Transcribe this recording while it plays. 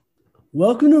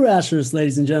Welcome to Rashness,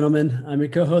 ladies and gentlemen. I'm your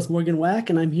co-host Morgan Wack,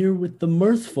 and I'm here with the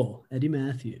mirthful Eddie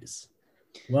Matthews.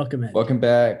 Welcome, Eddie. Welcome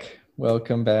back.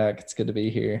 Welcome back. It's good to be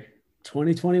here.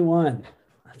 2021.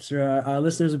 I'm sure our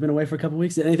listeners have been away for a couple of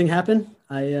weeks. Did anything happen?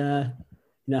 I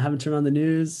haven't turned on the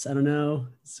news. I don't know.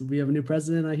 So we have a new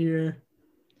president, I hear.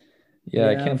 Yeah,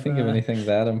 I can't think of anything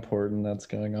that important that's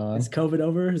going on. Is COVID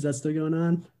over? Is that still going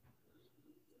on?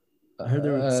 I heard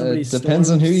there was somebody. Depends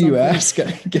on who you ask,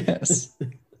 I guess.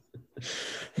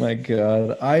 My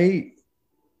God, I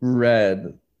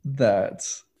read that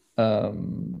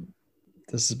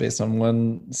this is based on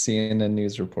one CNN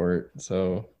news report,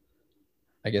 so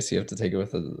I guess you have to take it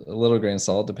with a little grain of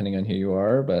salt depending on who you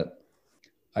are. But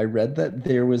I read that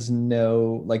there was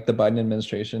no, like, the Biden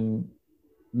administration,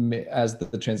 as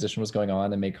the transition was going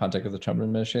on, and made contact with the Trump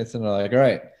administration, and they're like, all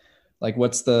right, like,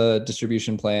 what's the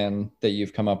distribution plan that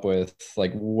you've come up with?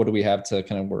 Like, what do we have to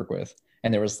kind of work with?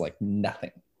 And there was like nothing.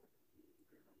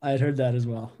 I had heard that as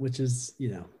well, which is,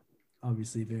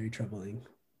 obviously very troubling,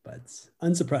 but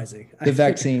unsurprising. The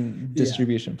vaccine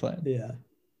distribution plan. Yeah.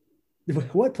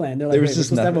 What plan? They're like, there was just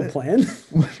supposed to have a plan.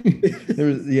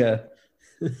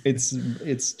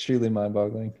 It's truly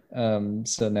mind-boggling.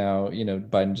 So now,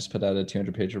 Biden just put out a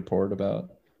 200-page report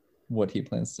about what he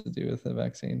plans to do with the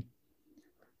vaccine.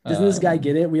 Doesn't this guy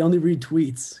get it? We only read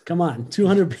tweets. Come on,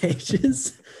 200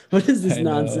 pages. What is this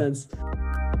nonsense?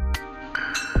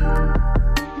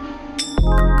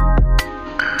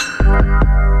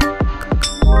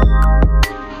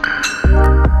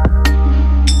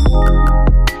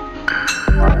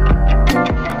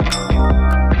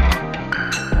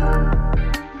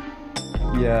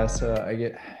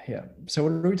 So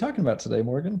what are we talking about today,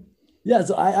 Morgan? Yeah,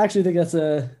 so I actually think that's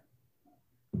a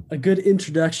good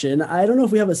introduction. I don't know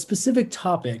if we have a specific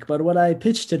topic, but what I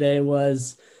pitched today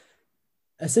was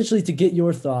essentially to get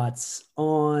your thoughts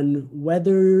on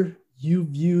whether you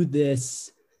view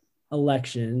this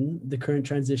election, the current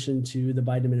transition to the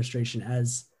Biden administration,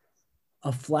 as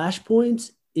a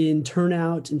flashpoint in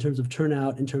turnout, in terms of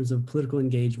political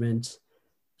engagement,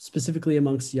 specifically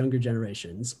amongst younger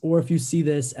generations, or if you see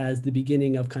this as the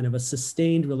beginning of kind of a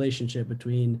sustained relationship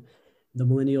between the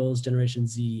millennials, Generation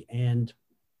Z, and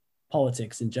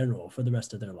politics in general for the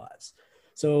rest of their lives.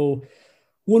 So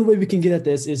one way we can get at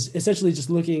this is essentially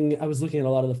just I was looking at a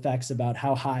lot of the facts about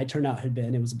how high turnout had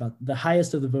been. It was about the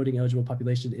highest of the voting eligible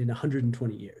population in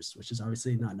 120 years, which is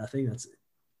obviously not nothing. That's a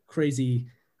crazy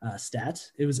stat.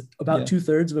 It was about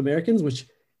 2/3 of Americans, which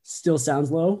still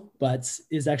sounds low, but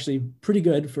is actually pretty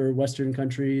good for Western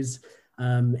countries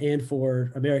and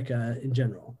for America in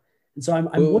general. And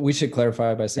so we should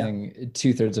clarify by saying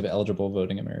 2/3 of eligible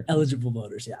voting Americans. Eligible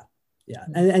voters, yeah.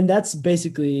 And that's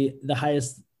basically the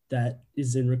highest that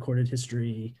is in recorded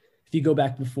history. If you go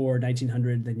back before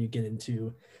 1900, then you get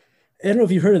into, I don't know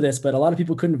if you heard of this, but a lot of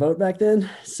people couldn't vote back then.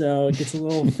 So it gets a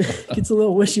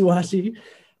little wishy-washy.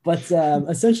 But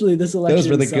essentially, this election. Those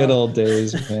were the good old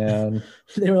days, man.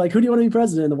 They were like, "Who do you want to be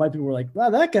president?" And the white people were like, "Wow,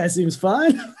 that guy seems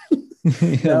fine."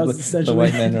 That was essentially the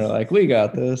white men are like, "We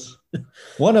got this,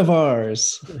 one of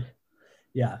ours."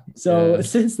 Yeah. So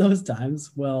since those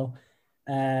times,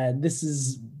 this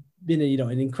has been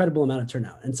an incredible amount of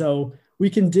turnout, and so we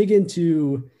can dig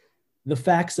into the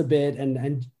facts a bit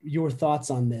and your thoughts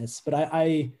on this. But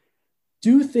I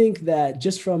do think that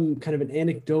just from kind of an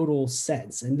anecdotal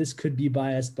sense, and this could be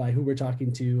biased by who we're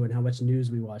talking to and how much news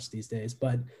we watch these days,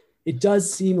 but it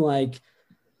does seem like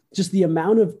just the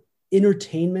amount of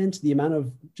entertainment, the amount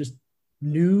of just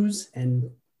news, and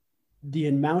the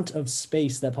amount of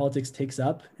space that politics takes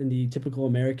up in the typical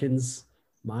American's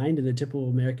mind and the typical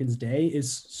American's day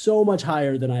is so much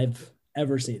higher than I've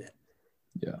ever seen it.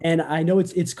 Yeah. And I know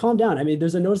it's calmed down. I mean,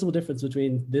 there's a noticeable difference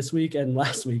between this week and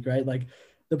last week, right? Like,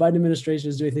 the Biden administration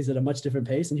is doing things at a much different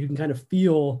pace, and you can kind of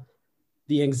feel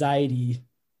the anxiety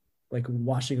like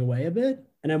washing away a bit.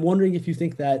 And I'm wondering if you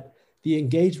think that the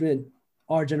engagement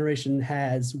our generation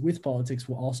has with politics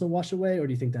will also wash away, or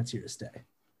do you think that's here to stay?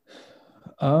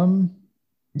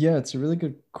 Yeah, it's a really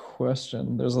good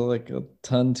question. There's a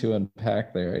ton to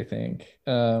unpack there, I think.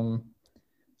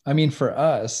 I mean, for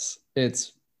us,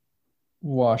 it's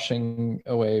washing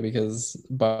away because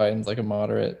Biden's like a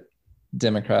moderate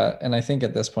Democrat, and I think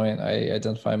at this point I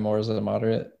identify more as a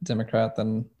moderate Democrat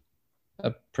than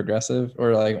a progressive,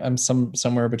 or like I'm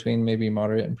somewhere between maybe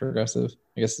moderate and progressive.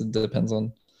 I guess it depends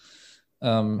on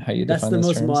how you define that's the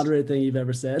most terms. Moderate thing you've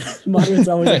ever said. Moderate's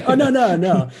always like, oh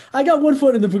no, I got one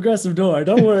foot in the progressive door,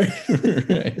 don't worry.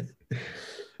 Right.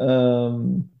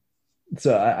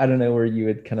 So I don't know where you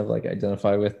would kind of like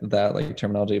identify with that like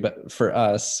terminology, but for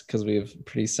us, because we have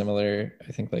pretty similar,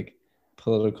 I think, like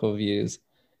political views,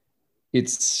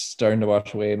 it's starting to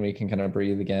wash away and we can kind of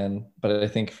breathe again. But I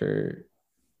think for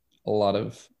a lot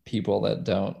of people that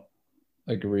don't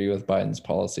agree with Biden's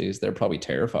policies, they're probably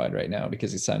terrified right now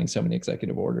because he's signing so many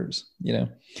executive orders, you know?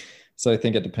 So I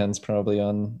think it depends probably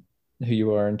on who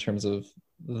you are in terms of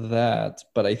that.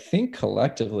 But I think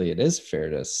collectively it is fair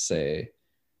to say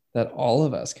that all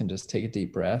of us can just take a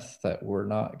deep breath, that we're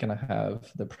not going to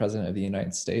have the president of the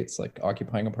United States like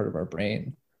occupying a part of our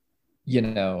brain, you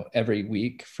know, every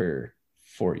week for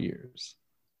 4 years.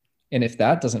 And if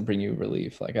that doesn't bring you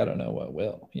relief, like, I don't know what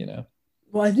will, you know?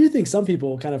 Well, I do think some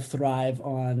people kind of thrive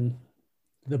on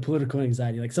the political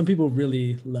anxiety. Like some people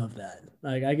really love that.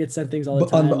 Like I get sent things all the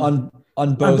But on time on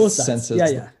on both both sides. Yeah,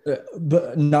 senses, yeah.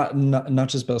 but not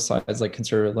just both sides, like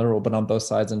conservative, liberal, but on both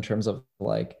sides in terms of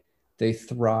like they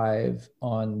thrive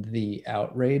on the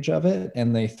outrage of it,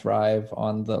 and they thrive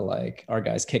on the like our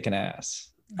guys kicking ass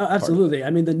Oh, part of it. absolutely. I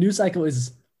mean, the news cycle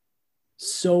is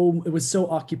so it was so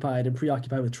occupied and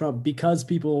preoccupied with Trump because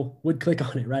people would click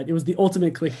on it, right? It was the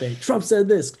ultimate clickbait. Trump said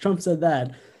this, Trump said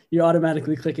that. You're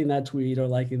automatically clicking that tweet or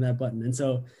liking that button. And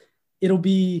so it'll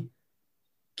be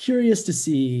curious to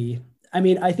see. I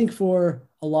mean, I think for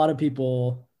a lot of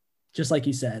people, just like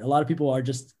you said, a lot of people are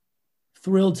just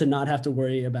thrilled to not have to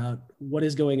worry about what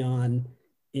is going on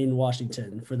in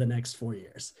Washington for the next 4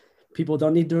 years. People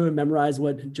don't need to memorize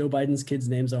what Joe Biden's kids'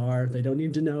 names are. They don't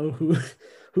need to know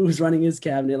who's running his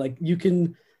cabinet. Like you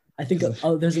can, I think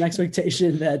there's an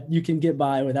expectation that you can get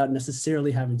by without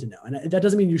necessarily having to know. And that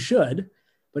doesn't mean you should,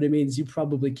 but it means you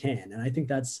probably can. And I think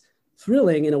that's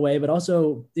thrilling in a way, but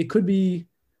also it could be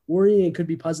worrying, it could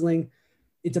be puzzling.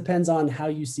 It depends on how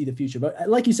you see the future. But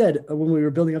like you said, when we were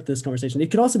building up this conversation,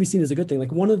 it could also be seen as a good thing.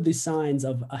 Like one of the signs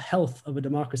of a health of a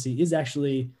democracy is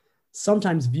actually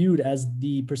sometimes viewed as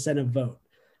the percent of vote.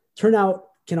 Turnout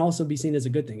can also be seen as a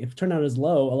good thing. If turnout is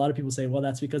low, a lot of people say, well,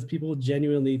 that's because people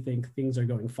genuinely think things are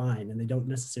going fine and they don't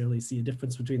necessarily see a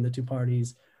difference between the two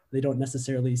parties. They don't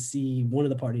necessarily see one of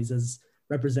the parties as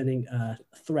representing a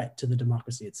threat to the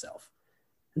democracy itself.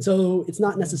 And so it's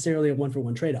not necessarily a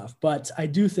one-for-one trade-off, but I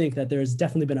do think that there's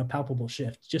definitely been a palpable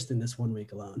shift just in this 1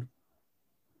 week alone.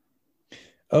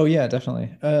 Oh yeah,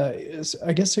 definitely.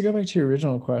 I guess to go back to your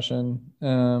original question,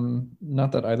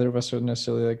 not that either of us are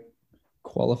necessarily like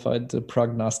qualified to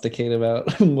prognosticate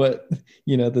about what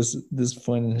this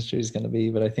point in history is going to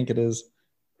be, but I think it is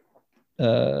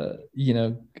a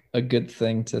good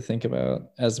thing to think about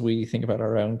as we think about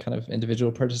our own kind of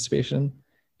individual participation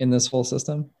in this whole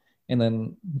system, and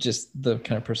then just the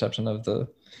kind of perception of the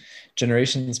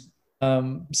generations.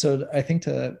 So I think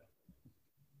to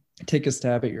take a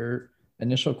stab at your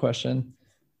initial question,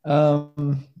 I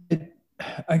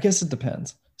guess it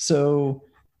depends. So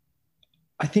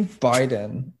I think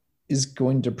Biden is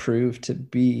going to prove to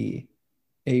be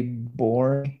a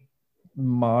boring,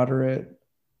 moderate,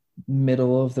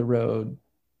 middle of the road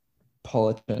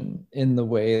politician in the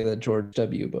way that George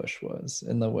W. Bush was,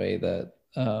 in the way that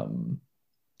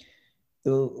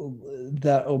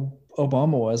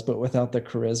Obama was, but without the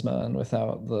charisma and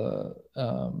without the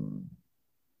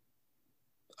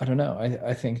I don't know.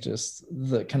 I think just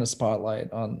the kind of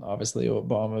spotlight on obviously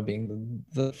Obama being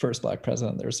the first Black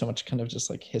president. There was so much kind of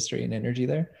just like history and energy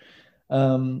there.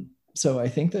 So I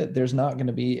think that there's not going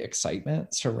to be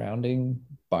excitement surrounding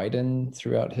Biden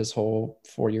throughout his whole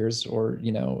 4 years or,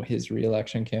 his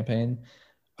reelection campaign.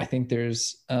 I think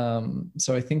so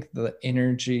I think the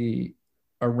energy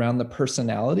around the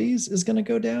personalities is going to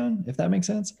go down, if that makes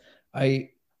sense. I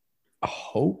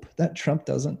hope that Trump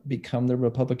doesn't become the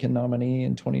Republican nominee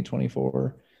in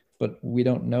 2024, but we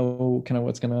don't know kind of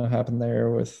what's going to happen there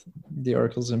with the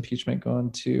articles of impeachment going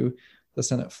to the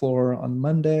Senate floor on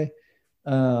Monday.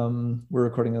 We're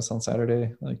recording this on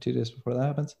Saturday, like 2 days before that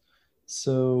happens.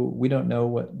 So we don't know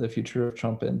what the future of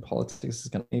Trump in politics is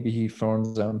going to be. Maybe he forms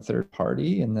his own third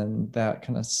party and then that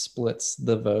kind of splits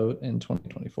the vote in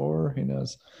 2024. Who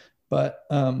knows? But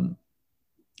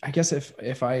I guess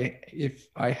if I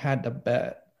had to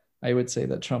bet, I would say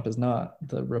that Trump is not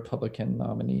the Republican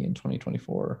nominee in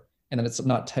 2024, and that it's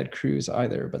not Ted Cruz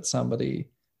either, but somebody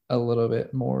a little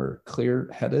bit more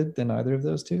clear-headed than either of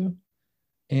those two.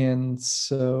 And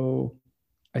so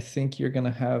I think you're going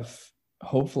to have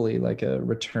hopefully like a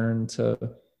return to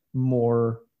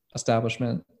more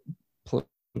establishment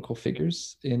political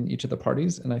figures in each of the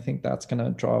parties, and I think that's going to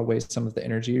draw away some of the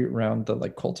energy around the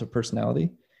like cult of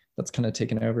personality that's kind of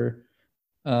taken over.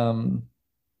 I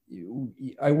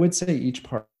would say each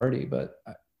party, but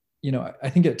I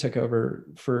think it took over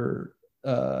for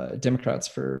Democrats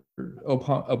for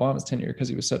Obama's tenure because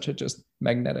he was such a just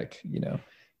magnetic,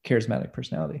 charismatic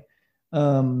personality.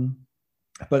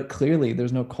 But clearly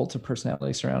there's no cult of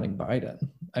personality surrounding Biden.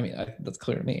 I mean, that's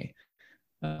clear to me.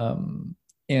 And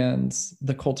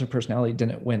the cult of personality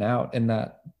didn't win out in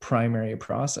that primary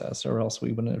process, or else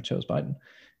we wouldn't have chose Biden.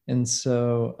 And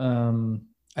so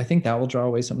I think that will draw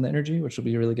away some of the energy, which will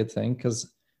be a really good thing.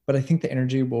 But I think the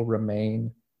energy will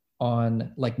remain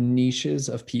on like niches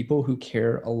of people who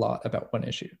care a lot about one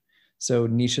issue. So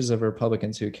niches of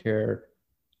Republicans who care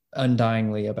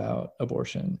undyingly about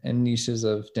abortion, and niches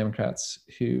of Democrats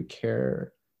who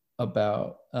care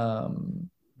about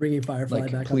Bringing Firefly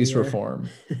like back police on the reform.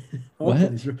 air. Or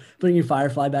What? bringing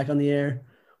Firefly back on the air,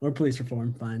 or police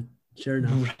reform. Fine. Sure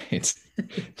enough. Right.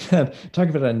 Talk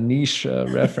about a niche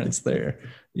reference there.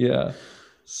 Yeah.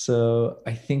 So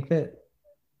I think that,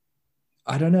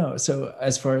 I don't know. So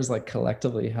as far as like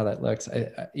collectively how that looks,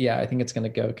 I think it's going to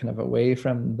go kind of away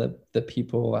from the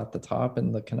people at the top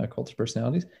and the kind of cult of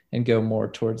personalities, and go more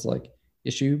towards like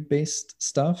issue based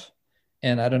stuff.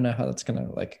 And I don't know how that's going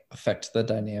to like affect the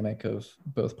dynamic of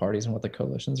both parties and what the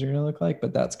coalitions are going to look like,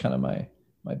 but that's kind of my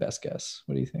best guess.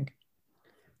 What do you think?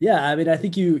 Yeah, I mean, I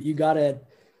think you got it.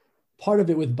 Part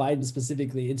of it with Biden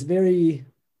specifically, it's very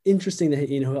interesting that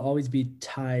he'll always be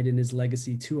tied in his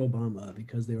legacy to Obama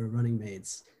because they were running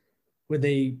mates, where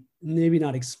they maybe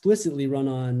not explicitly ran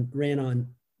on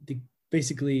the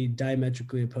basically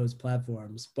diametrically opposed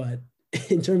platforms, but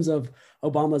in terms of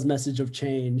Obama's message of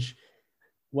change,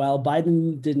 while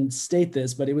Biden didn't state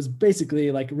this, but it was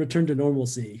basically like return to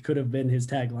normalcy could have been his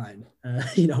tagline.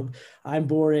 I'm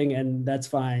boring and that's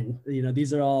fine.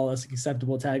 These are all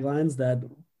acceptable taglines that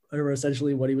are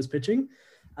essentially what he was pitching.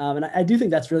 And I do think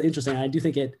that's really interesting. I do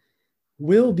think it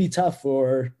will be tough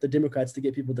for the Democrats to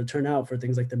get people to turn out for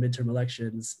things like the midterm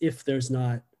elections if there's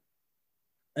not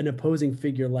an opposing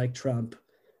figure like Trump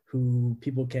who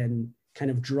people can kind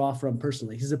of draw from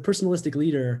personally. He's a personalistic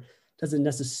leader, doesn't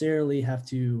necessarily have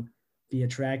to be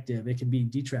attractive. It can be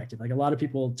detractive. Like a lot of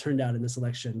people turned out in this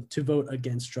election to vote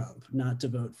against Trump, not to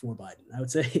vote for Biden. I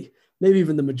would say maybe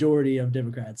even the majority of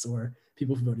Democrats or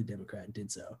people who voted Democrat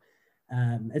did so.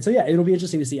 And so, yeah, it'll be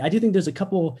interesting to see. I do think there's a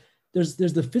couple, there's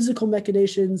the physical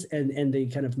machinations and the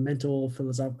kind of mental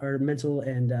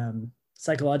and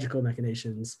psychological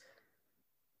machinations.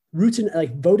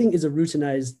 Like voting is a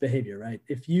routinized behavior, right?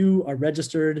 If you are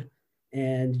registered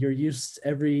and you're used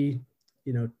every,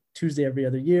 Tuesday every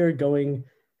other year going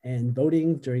and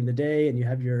voting during the day, and you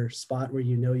have your spot where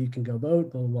you can go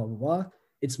vote, blah, blah, blah, blah,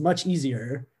 it's much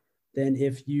easier than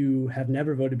if you have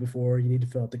never voted before. You need to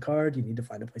fill out the card, you need to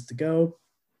find a place to go.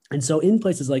 And so in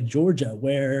places like Georgia,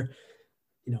 where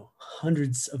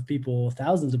hundreds of people,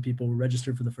 thousands of people were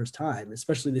registered for the first time,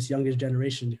 especially this youngest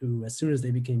generation who, as soon as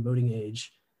they became voting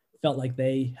age, felt like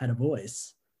they had a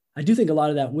voice. I do think a lot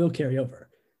of that will carry over.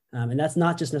 And that's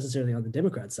not just necessarily on the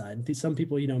Democrat side. Some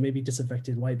people, maybe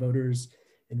disaffected white voters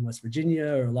in West Virginia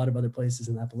or a lot of other places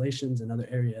in Appalachians and other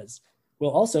areas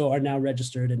are now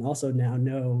registered and also now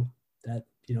know that,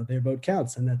 their vote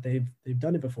counts and that they've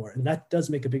done it before. And that does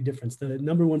make a big difference. The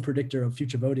number one predictor of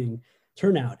future voting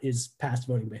turnout is past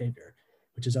voting behavior,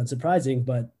 which is unsurprising,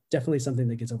 but definitely something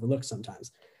that gets overlooked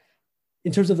sometimes.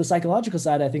 In terms of the psychological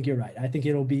side, I think you're right. I think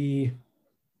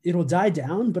it'll die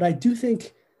down, but I do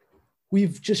think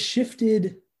we've just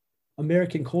shifted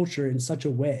American culture in such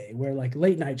a way where like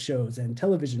late night shows and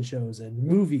television shows and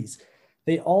movies,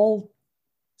 they all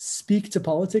speak to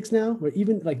politics now, where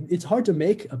even like it's hard to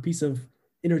make a piece of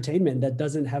entertainment that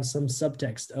doesn't have some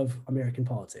subtext of American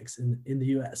politics in the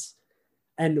US.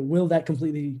 And will that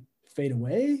completely fade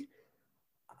away?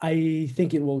 I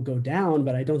think it will go down,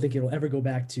 but I don't think it'll ever go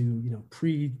back to,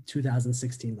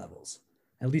 pre-2016 levels,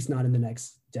 at least not in the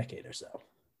next decade or so.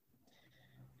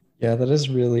 Yeah, that is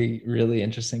really, really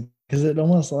interesting, because it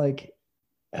almost like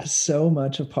so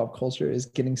much of pop culture is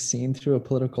getting seen through a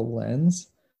political lens.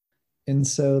 And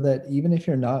so that even if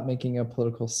you're not making a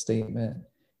political statement,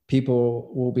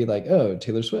 people will be like, oh,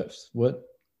 Taylor Swift, what?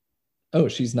 Oh,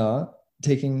 she's not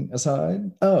taking a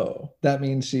side. Oh, that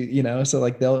means so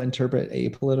like they'll interpret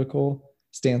apolitical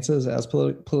stances as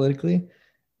politically.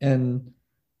 And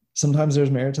sometimes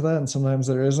there's merit to that and sometimes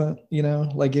there isn't,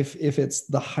 like if it's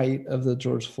the height of the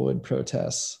George Floyd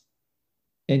protests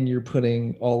and you're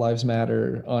putting all lives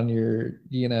matter on your,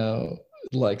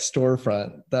 like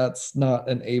storefront, that's not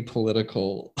an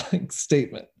apolitical like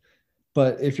statement.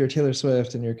 But if you're Taylor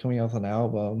Swift and you're coming out with an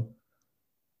album,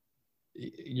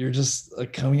 you're just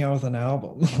coming out with an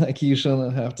album. Like you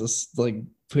shouldn't have to like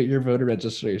put your voter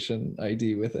registration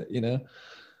ID with it,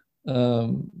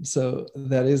 so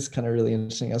that is kind of really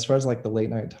interesting. As far as like the late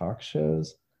night talk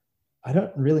shows, I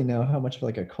don't really know how much of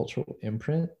like a cultural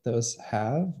imprint those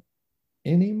have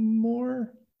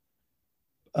anymore.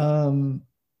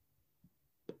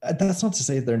 that's not to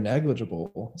say they're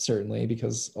negligible, certainly,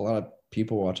 because a lot of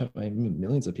people watch them. I mean,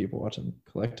 millions of people watch them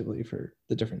collectively for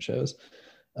the different shows.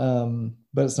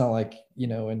 But it's not like,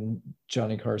 when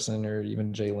Johnny Carson or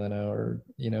even Jay Leno or,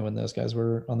 when those guys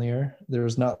were on the air, there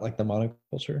was not like the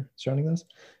monoculture surrounding this.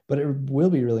 But it will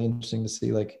be really interesting to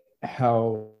see like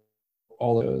how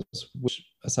all of those, which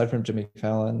aside from Jimmy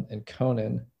Fallon and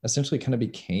Conan, essentially kind of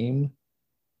became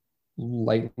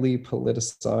lightly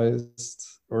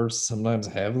politicized or sometimes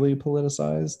heavily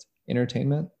politicized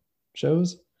entertainment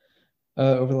shows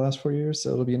over the last 4 years.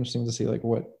 So it'll be interesting to see like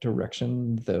what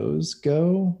direction those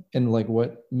go and like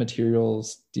what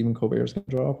materials Stephen Colbert is going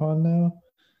to draw upon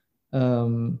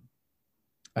now.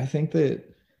 I think that,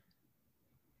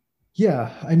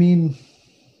 yeah, I mean,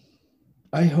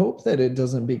 I hope that it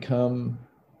doesn't become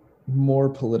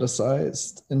more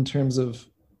politicized in terms of,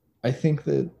 I think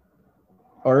that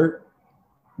art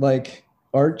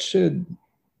should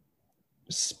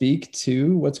speak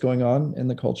to what's going on in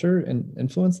the culture and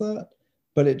influence that,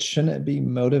 but it shouldn't be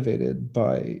motivated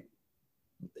by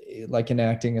like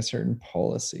enacting a certain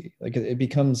policy. Like it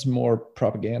becomes more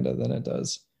propaganda than it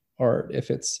does art if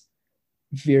it's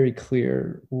very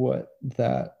clear what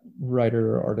that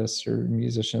writer or artist or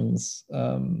musician's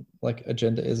like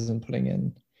agenda is in putting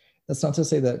in. That's not to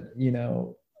say that,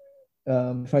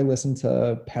 if I listen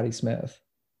to Patti Smith,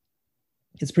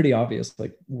 it's pretty obvious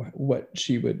like what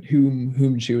she would,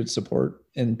 whom she would support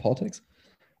in politics.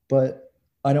 But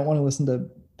I don't want to listen to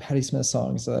Patti Smith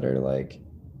songs that are like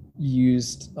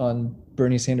used on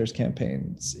Bernie Sanders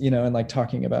campaigns, and like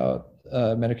talking about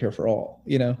Medicare for all,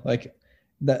 like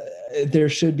that. There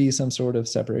should be some sort of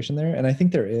separation there. And I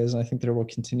think there is, and I think there will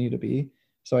continue to be.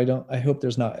 So I hope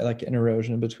there's not like an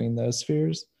erosion between those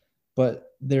spheres,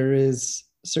 but there is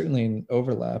certainly an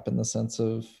overlap in the sense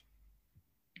of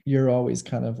you're always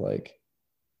kind of like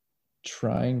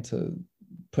trying to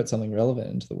put something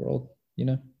relevant into the world,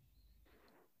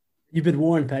 You've been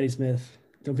warned, Patti Smith.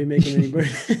 Don't be making any bird.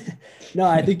 No,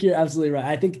 I think you're absolutely right.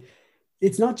 I think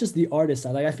it's not just the artist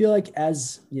side. Like I feel like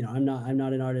as I'm not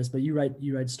an artist, but you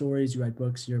write stories, you write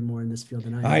books, you're more in this field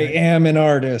than I am. I am an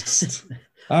artist.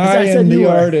 I am the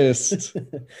artist.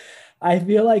 I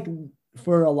feel like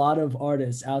for a lot of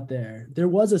artists out there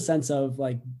was a sense of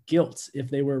like guilt if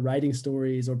they were writing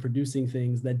stories or producing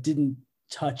things that didn't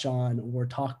touch on or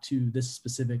talk to this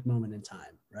specific moment in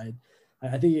time, right?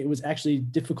 I think it was actually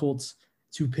difficult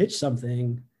to pitch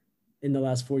something in the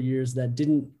last 4 years that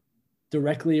didn't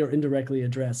directly or indirectly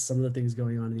address some of the things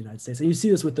going on in the United States. And you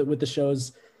see this with the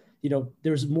shows.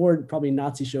 There's more probably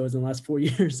Nazi shows in the last 4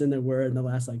 years than there were in the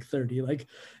last like 30. Like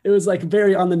it was like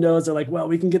very on the nose. They're like, well,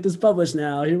 we can get this published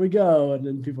now. Here we go. And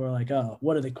then people are like, oh,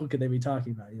 what could they be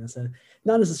talking about? So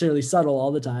not necessarily subtle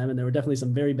all the time. And there were definitely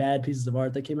some very bad pieces of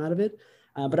art that came out of it.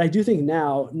 But I do think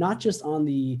now, not just on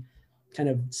the kind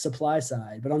of supply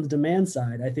side, but on the demand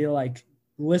side, I feel like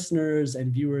listeners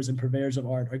and viewers and purveyors of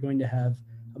art are going to have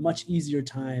a much easier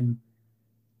time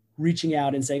reaching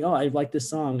out and saying, oh, I like this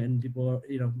song. And people,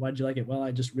 why'd you like it? Well,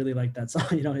 I just really like that song.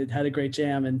 It had a great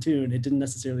jam and tune. It didn't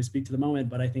necessarily speak to the moment,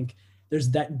 but I think there's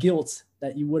that guilt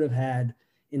that you would have had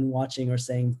in watching or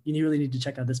saying, you really need to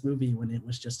check out this movie when it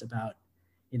was just about,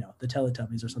 the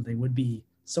Teletubbies or something, would be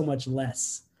so much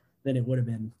less than it would have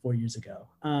been 4 years ago.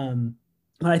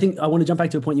 But I think I want to jump back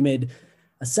to a point you made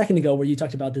a second ago where you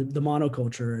talked about the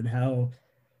monoculture and how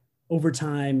over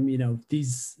time,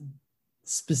 these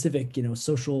specific,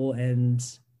 social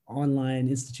and online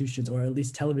institutions, or at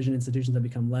least television institutions, have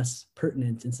become less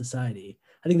pertinent in society.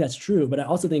 I think that's true. But I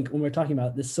also think when we're talking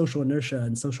about this social inertia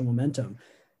and social momentum,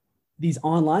 these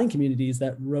online communities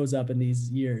that rose up in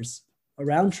these years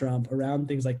around Trump, around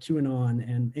things like QAnon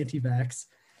and anti-vax,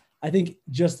 I think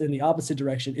just in the opposite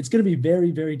direction, it's going to be very,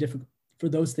 very difficult for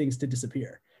those things to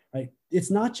disappear, right? It's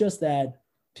not just that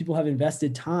people have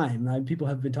invested time. People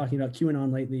have been talking about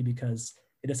QAnon lately because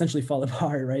it essentially fell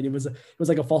apart, right? It was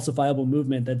like a falsifiable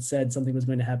movement that said something was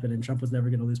going to happen and Trump was never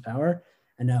going to lose power,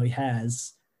 and now he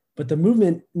has. But the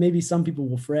movement, maybe some people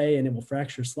will fray and it will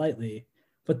fracture slightly.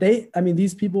 But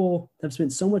these people have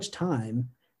spent so much time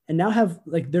and now have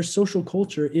like their social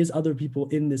culture is other people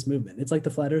in this movement. It's like the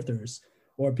flat earthers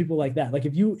or people like that. Like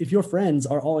if your friends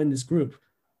are all in this group,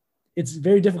 it's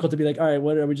very difficult to be like, all right,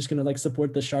 what are we just going to like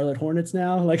support the Charlotte Hornets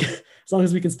now? Like, as long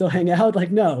as we can still hang out,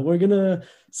 like, no, we're going to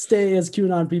stay as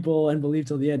QAnon people and believe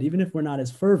till the end, even if we're not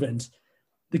as fervent.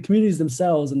 The communities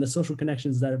themselves and the social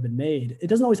connections that have been made, it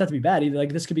doesn't always have to be bad either.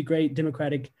 Like this could be great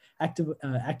Democratic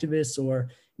activists or,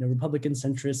 Republican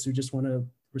centrists who just want to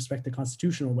respect the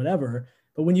Constitution or whatever.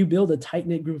 But when you build a tight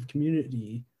knit group of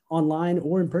community online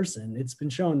or in person, it's been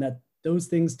shown that those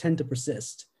things tend to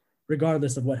persist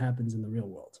regardless of what happens in the real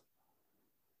world.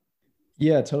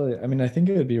 Yeah, totally. I mean, I think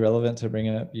it would be relevant to bring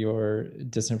up your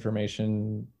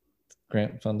disinformation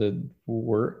grant funded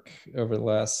work over the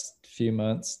last few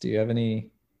months. Do you have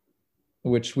any,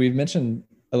 which we've mentioned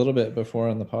a little bit before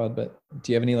on the pod, but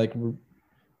do you have any like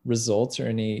results or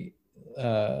any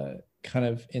kind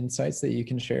of insights that you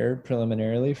can share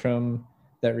preliminarily from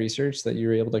that research that you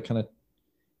were able to kind of,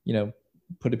 you know,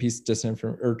 put a piece of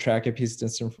disinformation or track a piece of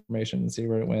disinformation and see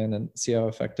where it went and see how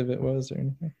effective it was or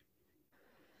anything?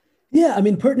 Yeah, I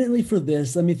mean, pertinently for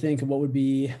this, let me think of what would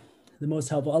be the most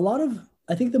helpful.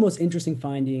 I think the most interesting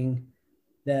finding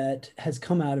that has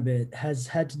come out of it has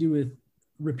had to do with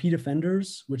repeat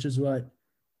offenders, which is what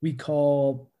we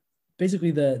call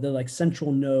basically the like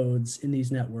central nodes in these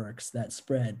networks that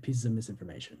spread pieces of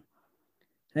misinformation.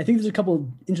 And I think there's a couple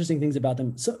interesting things about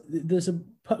them. So there's a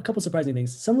couple surprising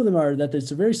things. Some of them are that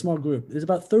there's a very small group. There's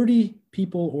about 30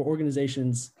 people or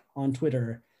organizations on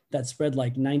Twitter that spread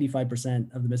like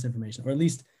 95% of the misinformation, or at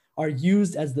least are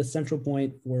used as the central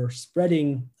point for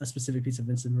spreading a specific piece of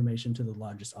misinformation to the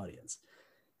largest audience.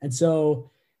 And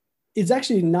so it's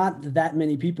actually not that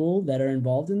many people that are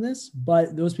involved in this,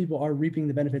 but those people are reaping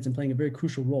the benefits and playing a very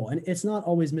crucial role. And it's not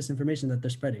always misinformation that they're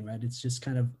spreading, right? It's just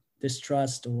kind of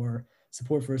distrust or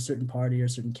support for a certain party or a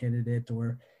certain candidate,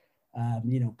 or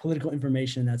political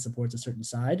information that supports a certain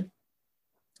side.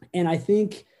 And I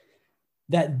think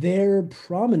that their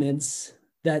prominence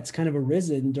that's kind of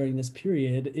arisen during this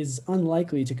period is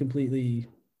unlikely to completely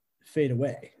fade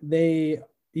away. It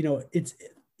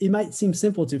might seem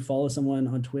simple to follow someone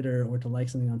on Twitter or to like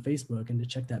something on Facebook and to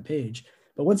check that page,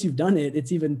 but once you've done it,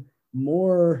 it's even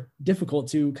more difficult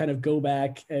to kind of go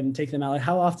back and take them out. Like,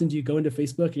 how often do you go into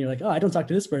Facebook and you're like, oh, I don't talk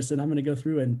to this person, I'm going to go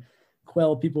through and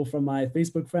quell people from my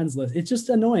Facebook friends list? It's just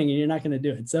annoying and you're not going to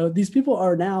do it. So these people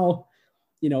are now,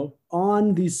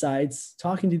 on these sites,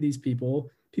 talking to these people.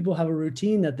 People have a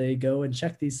routine that they go and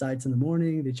check these sites in the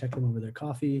morning. They check them over their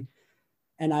coffee.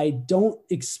 And I don't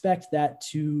expect that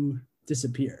to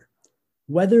disappear.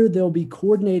 Whether they'll be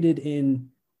coordinated in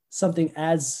something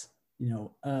as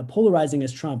polarizing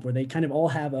as Trump, where they kind of all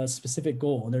have a specific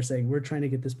goal and they're saying, we're trying to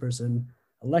get this person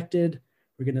elected,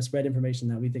 we're going to spread information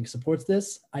that we think supports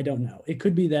this, I don't know. It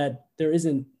could be that there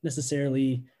isn't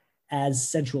necessarily as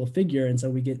central figure, and so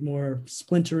we get more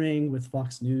splintering with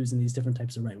Fox News and these different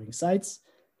types of right-wing sites.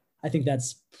 I think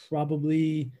that's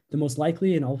probably the most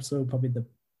likely and also probably the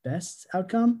best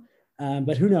outcome.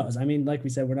 But who knows? I mean, like we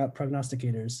said, we're not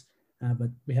prognosticators, but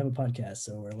we have a podcast,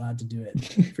 so we're allowed to do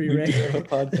it. We do have a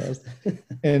podcast.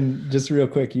 And just real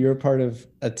quick, you're part of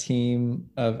a team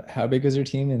of, how big was your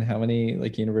team and how many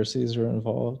like universities were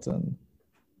involved? And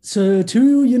so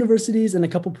 2 universities and a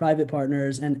couple private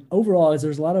partners. And overall,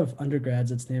 there's a lot of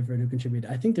undergrads at Stanford who contribute.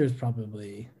 I think there's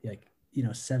probably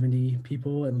 70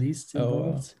 people at least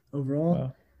involved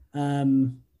overall. Wow.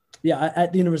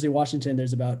 At the University of Washington,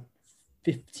 there's about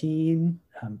 15,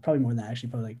 probably more than that, actually,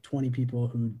 probably like 20 people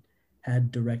who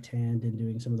had direct hand in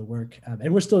doing some of the work.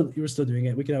 And we're still doing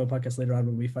it. We can have a podcast later on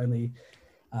when we finally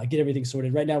get everything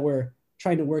sorted. Right now, we're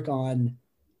trying to work on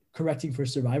correcting for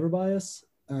survivor bias.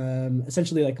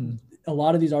 Essentially, like a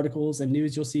lot of these articles and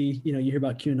news you'll see, you hear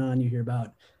about QAnon, you hear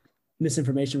about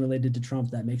misinformation related to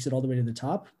Trump that makes it all the way to the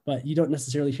top, but you don't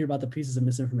necessarily hear about the pieces of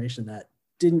misinformation that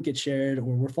didn't get shared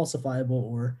or were falsifiable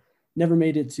or never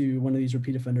made it to one of these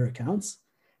repeat offender accounts.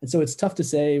 And so it's tough to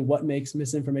say what makes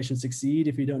misinformation succeed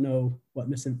if you don't know what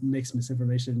makes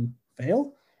misinformation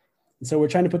fail. And so we're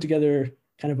trying to put together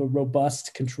kind of a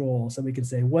robust control so we can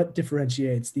say what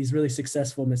differentiates these really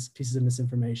successful pieces of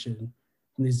misinformation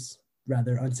from these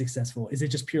rather unsuccessful. Is it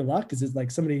just pure luck? Is it like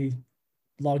somebody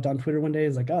logged on Twitter one day and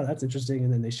is like, oh, that's interesting,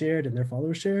 and then they shared and their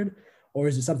followers shared? Or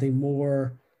is it something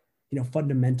more,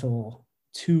 fundamental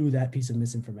to that piece of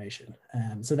misinformation?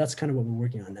 So that's kind of what we're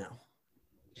working on now.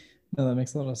 No, that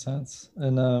makes a lot of sense.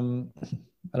 And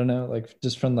I don't know, like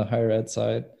just from the higher ed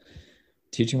side,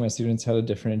 teaching my students how to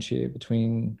differentiate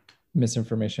between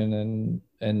misinformation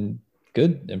and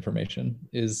good information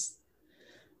is,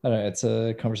 I don't know, it's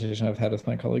a conversation I've had with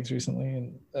my colleagues recently,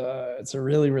 and it's a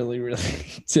really, really,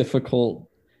 really difficult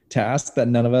task that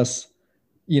none of us,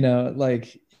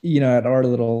 at our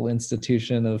little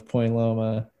institution of Point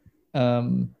Loma,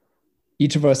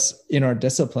 each of us in our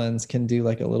disciplines can do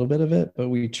like a little bit of it, but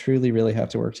we truly really have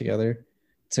to work together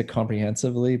to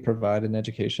comprehensively provide an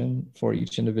education for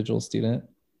each individual student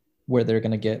where they're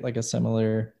going to get like a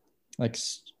similar like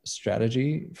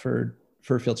strategy for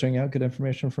filtering out good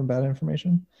information from bad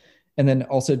information. And then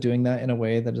also doing that in a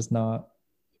way that is not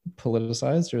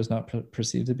politicized or is not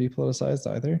perceived to be politicized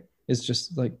either. It's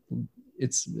just like,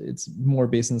 it's more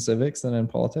based in civics than in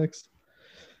politics.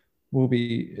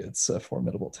 it's a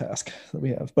formidable task that we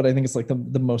have, but I think it's like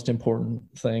the most important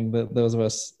thing that those of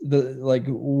us, like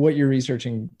what you're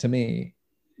researching to me,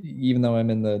 even though I'm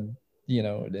in the,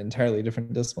 entirely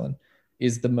different discipline,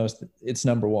 is it's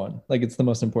number one. Like it's the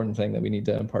most important thing that we need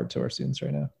to impart to our students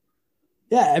right now.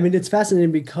 Yeah, I mean, it's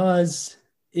fascinating because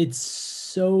it's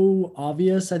so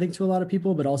obvious, I think, to a lot of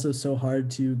people, but also so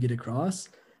hard to get across.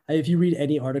 If you read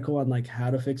any article on like how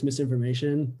to fix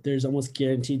misinformation, there's almost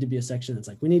guaranteed to be a section that's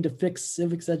like, we need to fix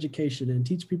civics education and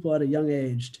teach people at a young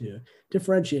age to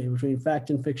differentiate between fact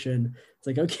and fiction. It's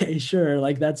like, okay, sure,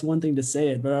 like that's one thing to say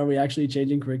it, but are we actually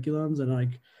changing curriculums, and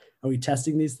like, are we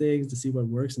testing these things to see what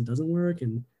works and doesn't work,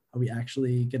 and are we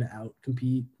actually going to out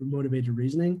compete motivated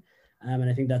reasoning? And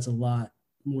I think that's a lot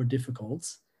more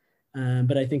difficult.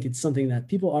 But I think it's something that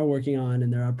people are working on,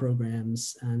 and there are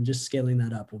programs, and just scaling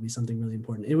that up will be something really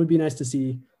important. It would be nice to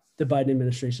see the Biden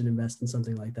administration invest in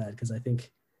something like that, because I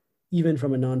think even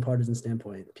from a nonpartisan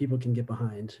standpoint, people can get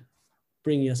behind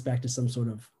bringing us back to some sort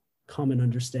of common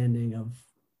understanding of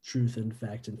truth and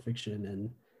fact and fiction,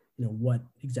 and what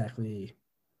exactly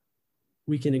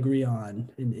we can agree on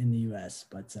in the US.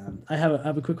 But I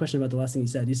have a quick question about the last thing you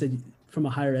said. You said from a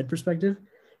higher ed perspective,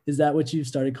 is that what you've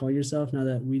started calling yourself now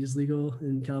that weed is legal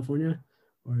in California?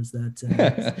 Or is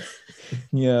that...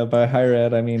 Yeah, by higher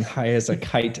ed, I mean high as a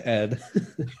kite ed,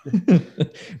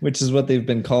 which is what they've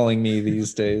been calling me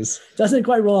these days. Doesn't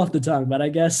quite roll off the tongue, but I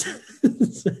guess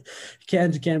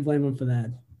can't blame them for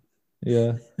that.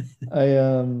 Yeah.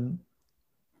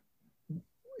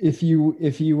 If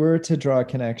you were to draw a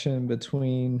connection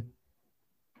between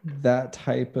that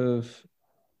type of,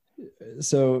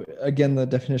 so again, the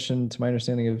definition to my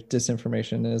understanding of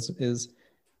disinformation is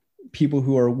people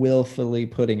who are willfully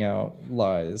putting out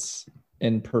lies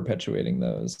and perpetuating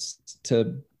those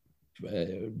to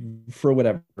for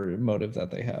whatever motive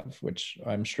that they have, which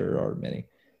I'm sure are many.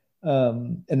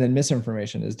 And then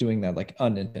misinformation is doing that like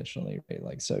unintentionally, right?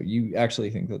 Like, so you actually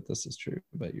think that this is true,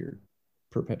 but you're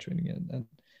perpetuating it. And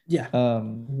yeah,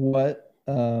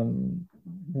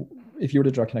 if you were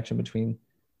to draw a connection between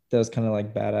those kind of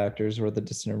like bad actors or the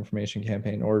disinformation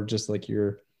campaign, or just like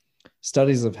your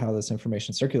studies of how this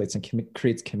information circulates and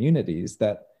creates communities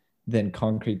that then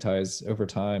concretize over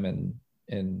time and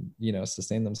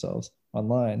sustain themselves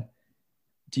online,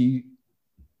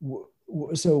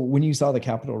 so when you saw the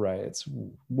Capitol riots,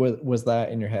 was that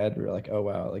in your head? You're like, oh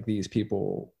wow, like these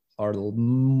people are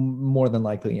more than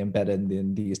likely embedded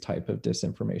in these type of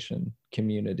disinformation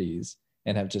communities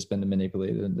and have just been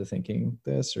manipulated into thinking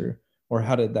this, or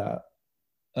how did that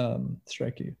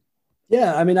strike you?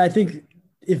 Yeah, I mean, I think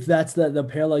if that's the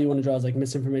parallel you want to draw is like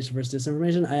misinformation versus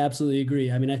disinformation, I absolutely agree.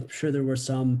 I mean, I'm sure there were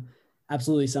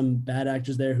absolutely some bad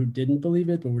actors there who didn't believe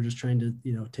it, but were just trying to,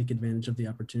 take advantage of the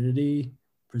opportunity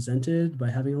presented by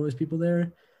having all those people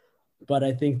there. But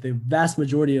I think the vast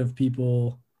majority of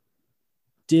people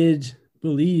did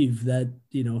believe that,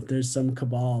 there's some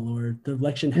cabal or the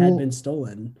election had been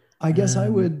stolen. I guess I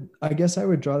would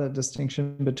draw that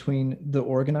distinction between the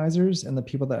organizers and the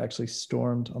people that actually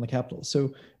stormed on the Capitol.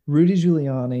 So Rudy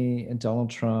Giuliani and Donald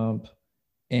Trump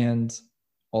and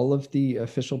all of the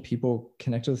official people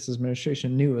connected with this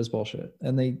administration knew it was bullshit,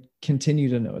 and they continue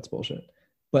to know it's bullshit.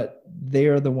 But they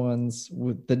are the ones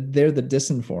they're the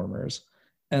disinformers.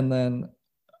 And then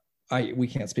we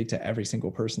can't speak to every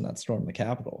single person that stormed the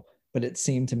Capitol, but it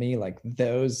seemed to me like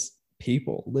those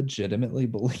people legitimately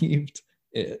believed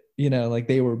it, like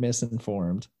they were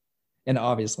misinformed. And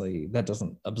obviously that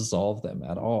doesn't absolve them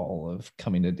at all of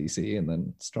coming to DC and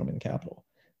then storming the Capitol.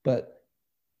 But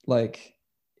like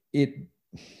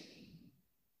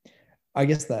I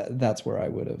guess that's where I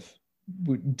would have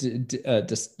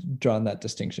just drawn that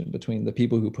distinction between the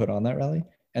people who put on that rally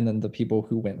and then the people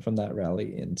who went from that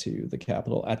rally into the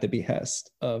Capitol at the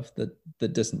behest of the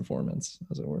disinformants,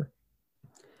 as it were.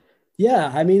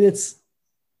 Yeah, I mean, it's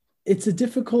a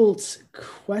difficult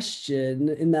question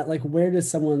in that, like, where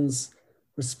does someone's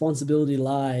responsibility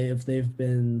lie if they've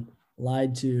been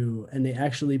lied to and they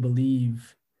actually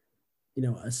believe,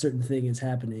 a certain thing is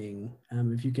happening?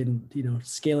 If you can,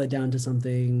 scale it down to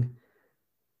something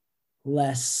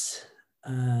less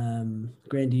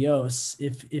grandiose,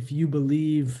 if you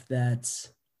believe that,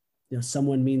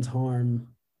 someone means harm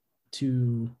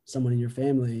to someone in your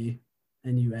family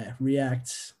and you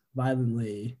react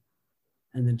violently,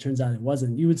 and then it turns out it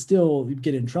wasn't, you would still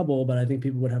get in trouble, but I think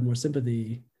people would have more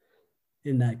sympathy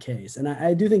in that case. And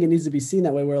I do think it needs to be seen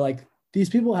that way, where like these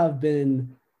people have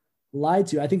been lied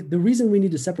to. I think the reason we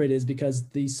need to separate it is because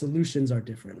the solutions are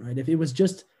different, right? If it was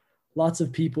just lots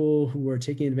of people who were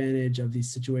taking advantage of these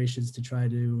situations to try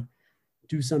to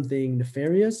do something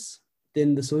nefarious,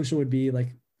 then the solution would be like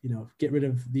get rid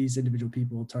of these individual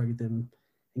people, target them,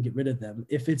 and get rid of them.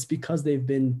 If it's because they've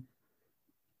been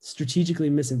strategically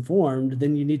misinformed,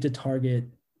 then you need to target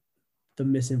the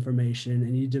misinformation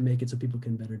and you need to make it so people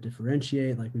can better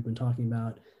differentiate, like we've been talking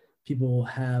about. People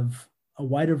have a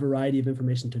wider variety of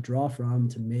information to draw from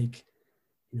to make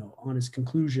honest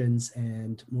conclusions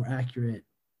and more accurate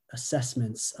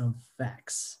assessments of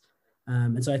facts.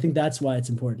 And so I think that's why it's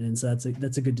important. And so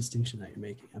that's a good distinction that you're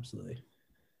making. Absolutely.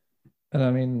 And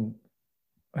I mean,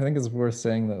 I think it's worth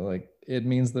saying that like it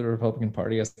means the Republican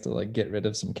Party has to like get rid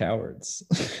of some cowards.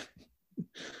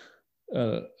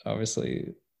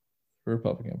 Obviously, the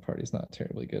Republican Party is not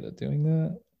terribly good at doing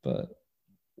that, but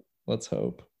let's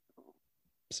hope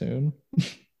soon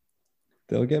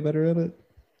they'll get better at it.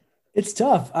 It's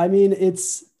tough. I mean,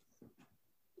 it's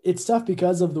tough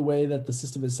because of the way that the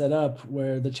system is set up,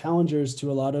 where the challengers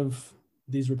to a lot of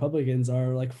these Republicans are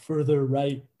like further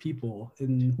right people.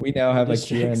 We now have a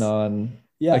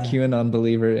QAnon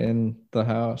believer in the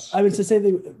House. I would say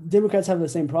the Democrats have the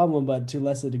same problem, but to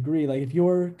less a degree. Like if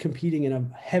you're competing in a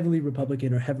heavily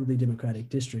Republican or heavily Democratic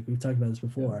district, we've talked about this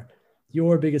before,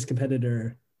 your biggest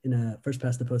competitor in a first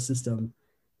past the post system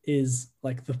is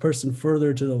like the person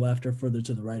further to the left or further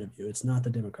to the right of you. It's not the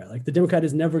Democrat. Like the Democrat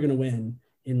is never going to win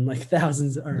in like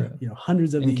thousands or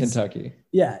hundreds of in these Kentucky.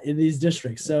 Yeah, in these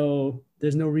districts. So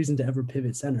there's no reason to ever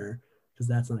pivot center because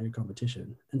that's not your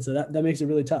competition. And so that makes it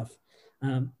really tough.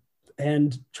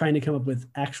 And trying to come up with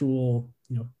actual,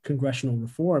 congressional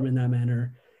reform in that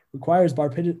manner requires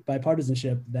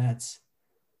bipartisanship that's,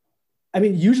 I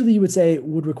mean, usually you would say it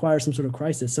would require some sort of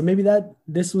crisis. So maybe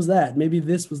this was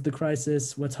the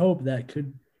crisis. Let's hope that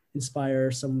could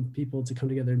inspire some people to come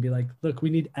together and be like, look, we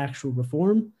need actual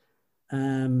reform.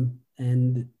 And I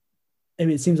mean,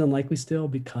 it seems unlikely still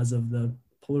because of the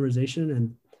polarization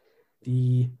and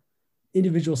the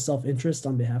individual self-interest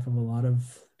on behalf of a lot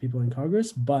of people in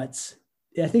Congress. But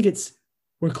I think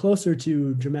we're closer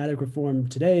to dramatic reform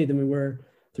today than we were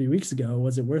 3 weeks ago.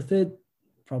 Was it worth it?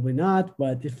 Probably not.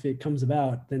 But if it comes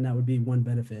about, then that would be one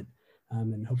benefit.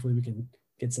 And hopefully we can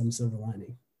get some silver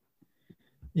lining.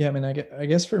 Yeah, I mean, I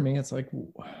guess for me, it's like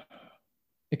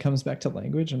it comes back to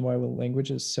language and why language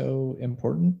is so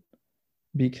important,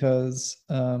 because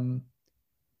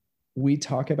we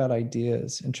talk about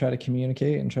ideas and try to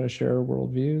communicate and try to share our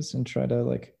worldviews and try to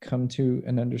like come to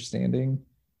an understanding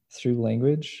through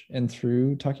language and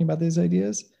through talking about these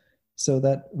ideas, so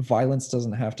that violence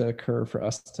doesn't have to occur for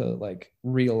us to like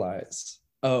realize,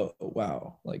 oh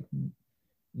wow, like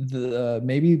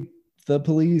maybe the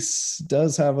police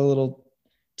does have a little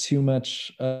too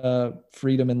much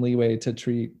freedom and leeway to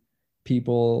treat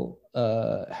people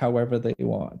however they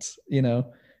want,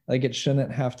 like it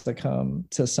shouldn't have to come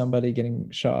to somebody getting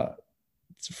shot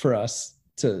for us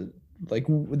to like,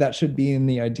 that should be in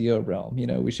the idea realm.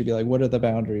 We should be like, what are the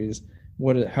boundaries?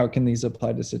 How can these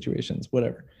apply to situations?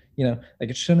 Whatever, like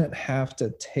it shouldn't have to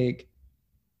take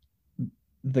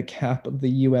the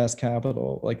US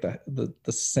Capitol, like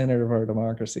the center of our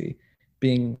democracy,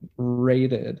 being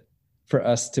raided for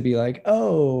us to be like,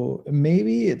 oh,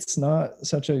 maybe it's not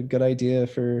such a good idea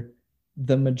for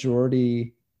the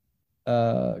majority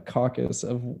caucus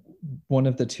of one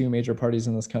of the two major parties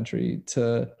in this country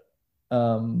to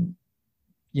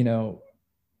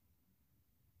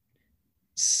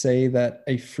say that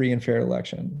a free and fair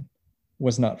election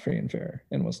was not free and fair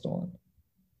and was stolen.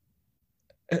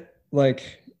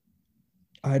 Like,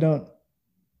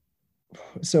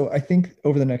 so I think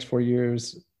over the next 4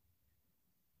 years,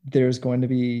 there's going to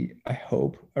be, I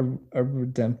hope, a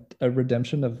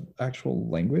redemption of actual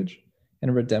language and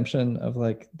a redemption of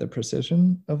like the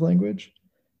precision of language.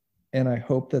 And I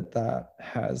hope that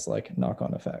has like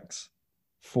knock-on effects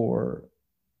for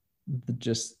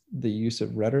the use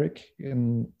of rhetoric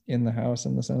in the House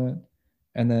and the Senate,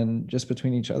 and then just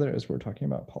between each other as we're talking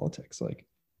about politics. Like,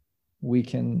 we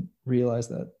can realize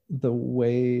that the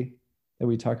way that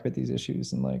we talk about these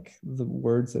issues and like the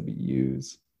words that we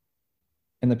use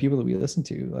and the people that we listen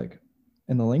to, like,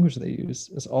 and the language they use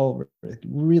is all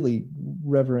really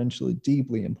reverentially,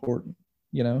 deeply important,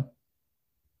 Yeah,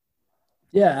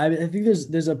 I mean, I think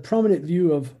there's a prominent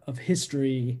view of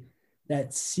history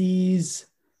that sees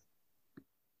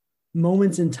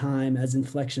moments in time as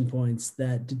inflection points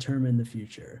that determine the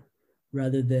future,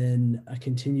 rather than a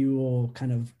continual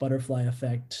kind of butterfly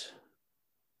effect,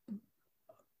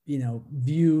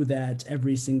 view that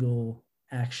every single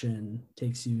action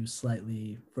takes you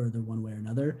slightly further one way or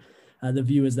another. The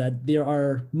view is that there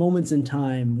are moments in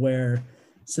time where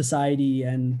society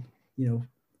and,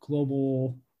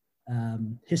 global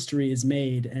history is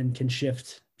made and can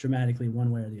shift dramatically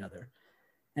one way or the other.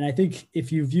 And I think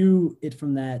if you view it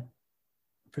from that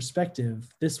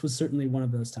perspective, this was certainly one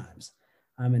of those times.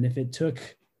 And if it took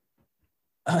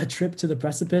a trip to the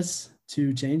precipice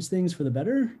to change things for the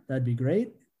better, that'd be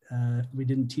great. We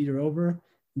didn't teeter over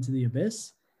into the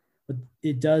abyss, but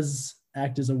it does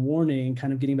act as a warning,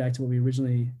 kind of getting back to what we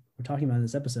originally were talking about in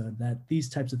this episode, that these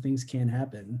types of things can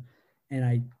happen.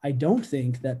 And I don't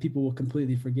think that people will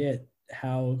completely forget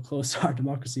how close our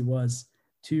democracy was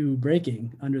to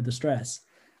breaking under the stress.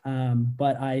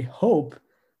 But I hope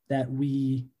that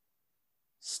we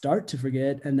start to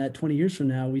forget, and that 20 years from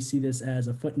now, we see this as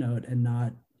a footnote and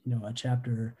not, a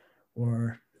chapter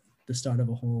or the start of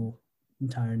a whole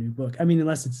entire new book. I mean,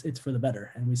 unless it's for the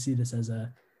better, and we see this as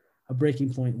a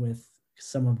breaking point with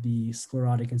some of the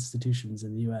sclerotic institutions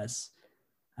in the US.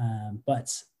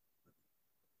 But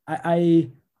I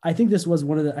think this was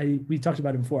one of we talked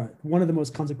about it before, one of the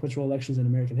most consequential elections in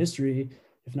American history,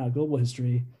 if not global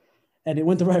history. And it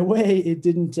went the right way. It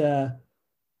didn't,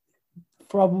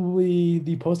 probably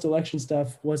the post-election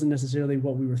stuff wasn't necessarily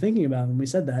what we were thinking about when we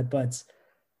said that, but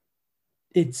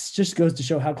it just goes to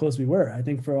show how close we were. I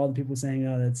think for all the people saying,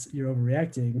 oh, you're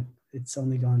overreacting, it's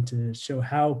only gone to show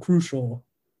how crucial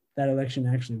that election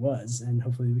actually was. And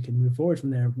hopefully we can move forward from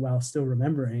there while still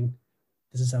remembering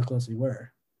this is how close we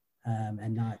were,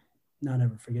 and not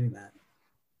ever forgetting that.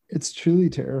 It's truly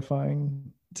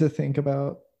terrifying to think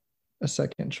about a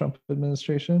second Trump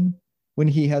administration when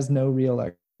he has no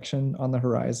re-election on the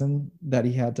horizon, that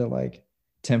he had to like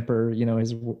temper,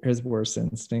 his worst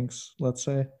instincts, let's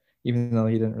say, even though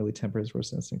he didn't really temper his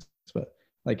worst instincts, but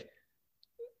like,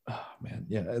 oh man,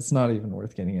 yeah, it's not even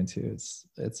worth getting into. It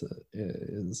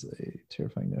is a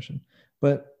terrifying notion.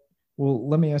 But well,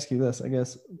 let me ask you this, I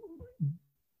guess.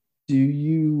 Do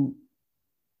you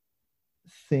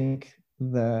think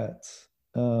that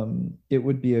it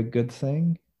would be a good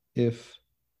thing if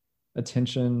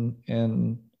attention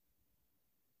and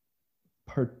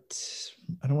I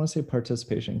don't want to say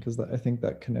participation, because I think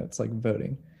that connotes like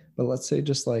voting, but let's say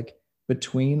just like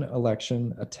between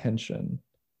election attention,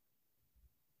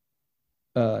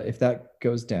 if that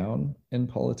goes down in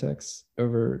politics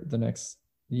over the next,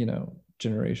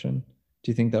 generation,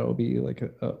 do you think that will be like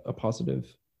a positive,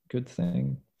 good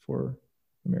thing for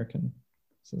American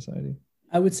society?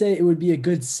 I would say it would be a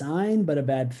good sign, but a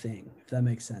bad thing, if that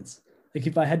makes sense. Like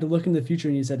if I had to look in the future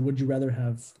and you said, would you rather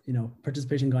have,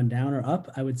 participation gone down or up?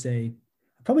 I would say,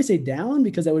 I'd probably say down,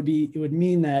 because it would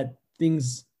mean that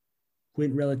things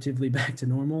went relatively back to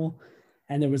normal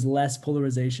and there was less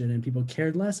polarization and people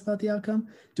cared less about the outcome.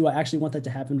 Do I actually want that to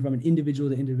happen from an individual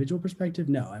to individual perspective?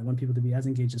 No, I want people to be as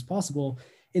engaged as possible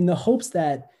in the hopes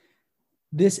that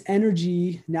this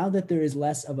energy, now that there is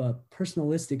less of a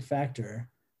personalistic factor,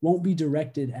 won't be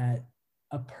directed at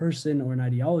a person or an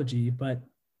ideology, but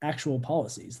actual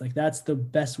policies. Like that's the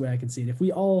best way I can see it. If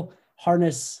we all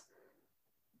harness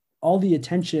all the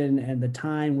attention and the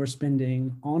time we're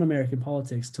spending on American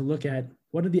politics to look at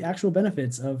what are the actual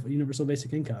benefits of universal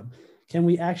basic income, can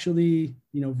we actually,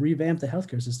 revamp the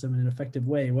healthcare system in an effective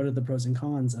way? What are the pros and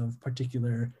cons of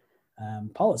particular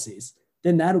policies?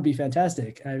 Then that would be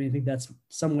fantastic. I mean, I think that's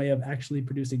some way of actually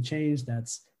producing change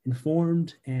that's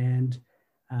informed and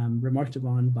remarked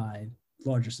upon by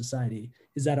larger society.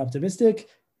 Is that optimistic?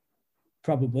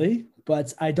 Probably,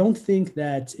 but I don't think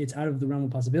that it's out of the realm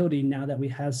of possibility now that we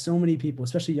have so many people,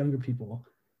 especially younger people,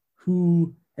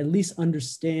 who at least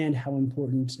understand how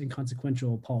important and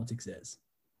consequential politics is.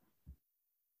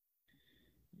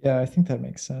 Yeah, I think that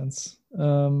makes sense.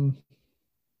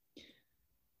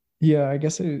 Yeah, I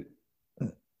guess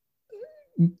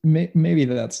maybe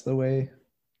that's the way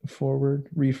forward,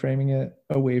 reframing it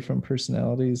away from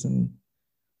personalities and,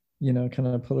 kind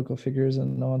of political figures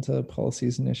and onto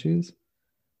policies and issues.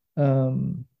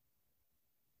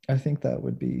 I think that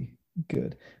would be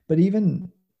good. But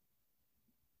even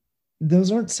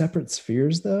those aren't separate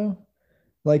spheres though.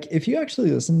 Like if you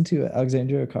actually listen to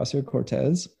Alexandria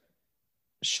Ocasio-Cortez,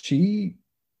 she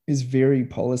is very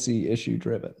policy issue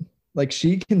driven. Like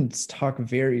she can talk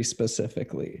very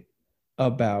specifically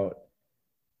about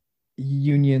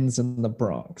unions in the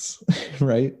Bronx,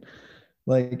 right?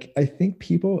 Like I think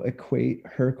people equate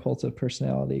her cult of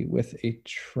personality with a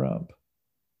Trump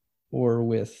or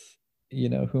with,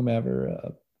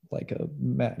 whomever, like a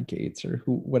Matt Gaetz or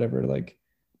whatever, like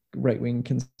right-wing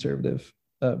conservative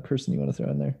person you want to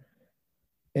throw in there.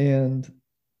 And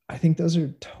I think those are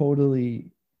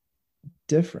totally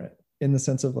different in the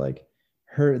sense of like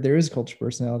there is culture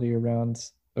personality around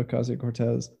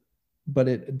Ocasio-Cortez, but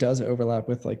it does overlap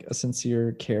with like a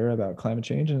sincere care about climate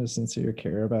change and a sincere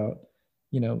care about,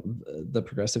 the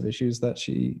progressive issues that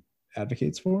she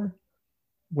advocates for.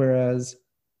 Whereas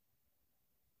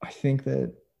I think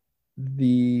that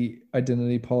the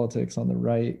identity politics on the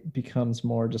right becomes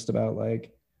more just about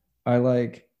like, I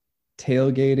like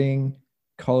tailgating,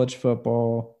 college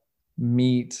football,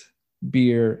 meat,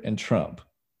 beer, and Trump.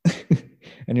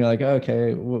 And you're like,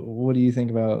 okay, what do you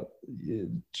think about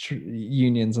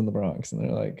unions in the Bronx? And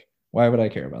they're like, why would I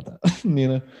care about that? You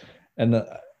know? And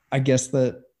I guess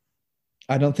that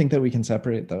I don't think that we can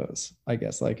separate those. I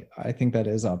guess like I think that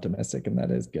is optimistic and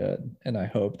that is good. And I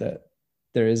hope that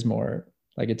there is more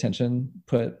like attention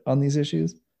put on these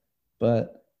issues.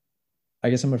 But I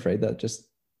guess I'm afraid that just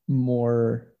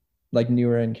more like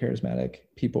newer and charismatic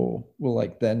people will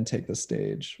like then take the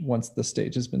stage once the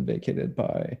stage has been vacated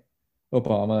by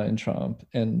Obama and Trump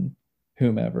and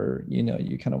whomever, you know,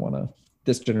 you kind of want to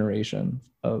this generation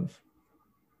of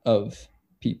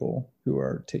people who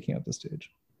are taking up the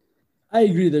stage. I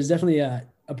agree. There's definitely a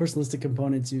personalistic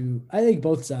component to, I think,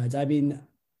 both sides. I mean,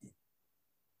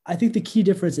 I think the key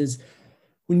difference is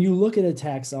when you look at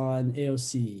attacks on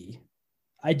AOC,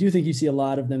 I do think you see a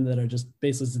lot of them that are just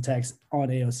baseless attacks on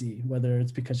AOC, whether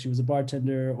it's because she was a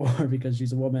bartender or because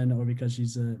she's a woman or because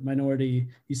she's a minority.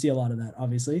 You see a lot of that,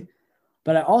 obviously.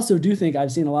 But I also do think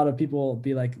I've seen a lot of people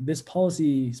be like, this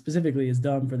policy specifically is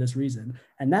dumb for this reason.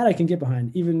 And that I can get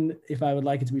behind, even if I would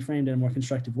like it to be framed in a more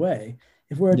constructive way.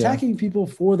 If we're attacking people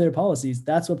for their policies,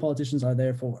 that's what politicians are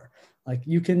there for. Like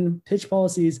you can pitch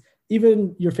policies,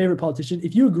 even your favorite politician,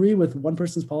 if you agree with one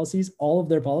person's policies, all of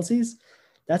their policies,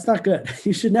 that's not good.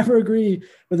 You should never agree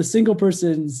with a single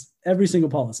person's every single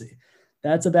policy.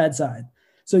 That's a bad sign.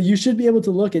 So you should be able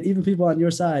to look at even people on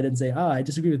your side and say, I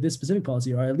disagree with this specific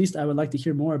policy, or at least I would like to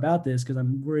hear more about this because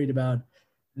I'm worried about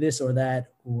this or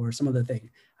that or some other thing.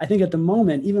 I think at the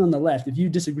moment, even on the left, if you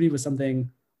disagree with something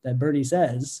that Bernie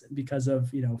says because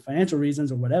of, you know, financial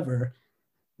reasons or whatever,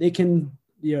 they can,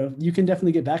 you know, you can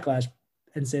definitely get backlash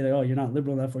and say like, oh, you're not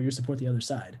liberal enough or you support the other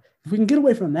side. If we can get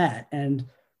away from that and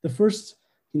the first,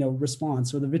 you know,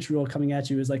 response or the vitriol coming at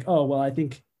you is like, oh, well, I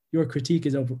think your critique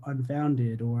is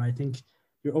unfounded, or I think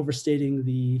you're overstating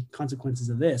the consequences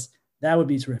of this, that would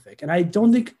be terrific. And I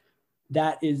don't think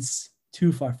that is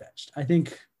too far-fetched. I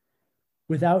think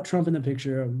without Trump in the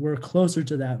picture, we're closer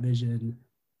to that vision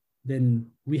than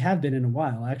we have been in a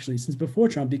while, actually, since before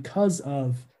Trump, because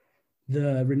of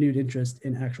the renewed interest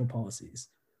in actual policies.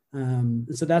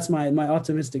 So that's my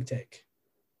optimistic take.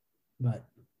 But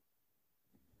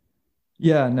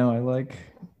yeah, no, I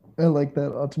like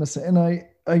that optimistic. And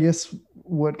I guess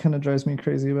what kind of drives me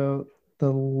crazy about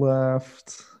the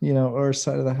left, you know, or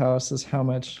side of the house is how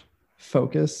much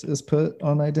focus is put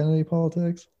on identity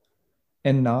politics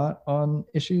and not on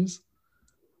issues.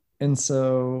 And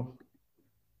so,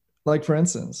 like, for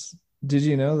instance, did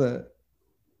you know that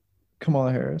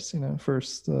Kamala Harris, you know,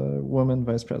 first woman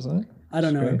vice president? I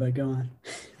don't know her, but go on.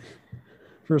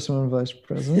 First woman vice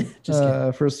president.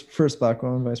 First black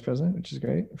woman vice president, which is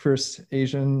great. First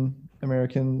Asian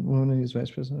American woman who's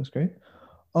vice president, was great.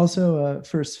 Also,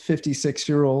 first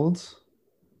 56-year-old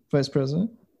vice president,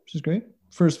 which is great.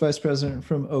 First vice president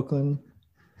from Oakland,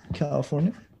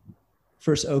 California.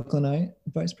 First Oaklandite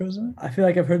vice president. I feel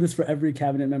like I've heard this for every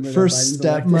cabinet member. First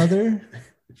stepmother.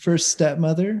 First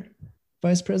stepmother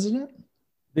vice president.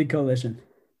 Big coalition.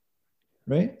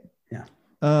 Right? Yeah.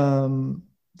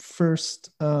 First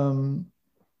vice.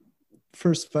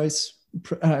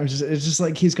 It's just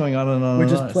like he's going on and on. We're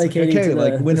just placating to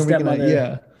like when are we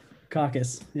gonna?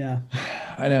 Caucus. Yeah.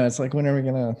 I know. It's like when are we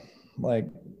gonna like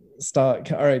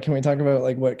stop? All right, can we talk about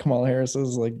like what Kamala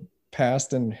Harris's like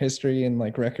past and history and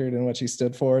like record and what she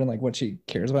stood for and like what she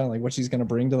cares about and like what she's gonna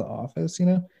bring to the office, you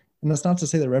know? And that's not to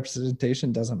say that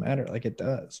representation doesn't matter, like it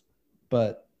does,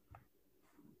 but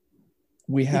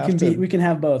we can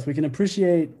have both. We can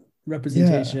appreciate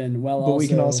representation while but we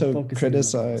can also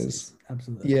criticize.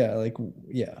 Absolutely.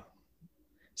 Yeah.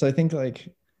 So I think like,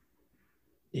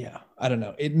 yeah, I don't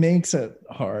know. It makes it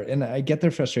hard. And I get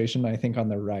their frustration, I think, on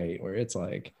the right, where it's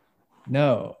like,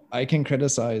 no, I can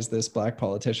criticize this black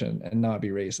politician and not be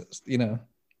racist, you know,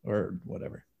 or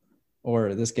whatever,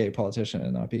 or this gay politician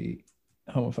and not be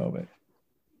homophobic.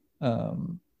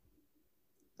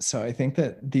 So I think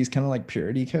that these kind of like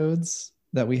purity codes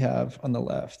that we have on the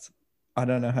left, I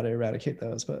don't know how to eradicate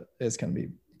those, but it's going to be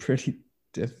pretty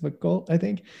difficult. I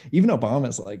think even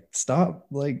Obama's like, stop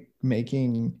like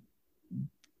making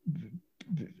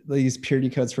these purity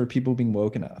codes for people being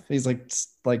woke enough. He's like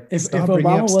if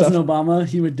Obama wasn't Obama,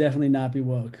 he would definitely not be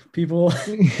woke. People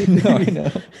no, I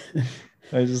know.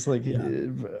 I just like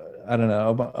I don't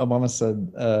know. Obama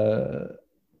said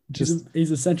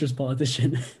he's a centrist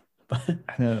politician. But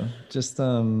I know. Just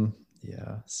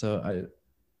yeah. So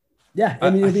Yeah, I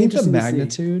mean, I it'd be think interesting to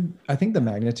see. I think the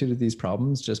magnitude of these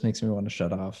problems just makes me want to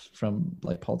shut off from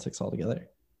like politics altogether.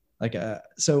 Like,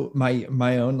 so my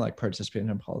own like participation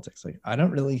in politics, like I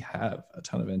don't really have a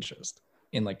ton of interest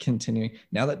in like continuing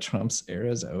now that Trump's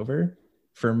era is over.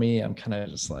 For me, I'm kind of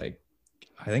just like,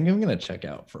 I think I'm gonna check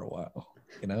out for a while,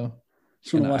 you know.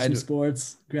 Just want And to watch I some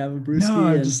sports, grab a no, brewski,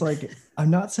 I'm just and like,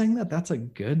 I'm not saying that that's a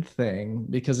good thing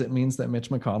because it means that Mitch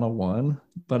McConnell won,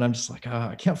 but I'm just like,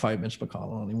 I can't fight Mitch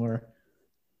McConnell anymore.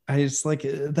 I just like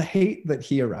the hate that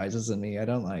he arises in me. I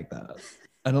don't like that.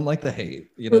 I don't like the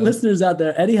hate, you for know? listeners out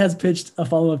there, Eddie has pitched a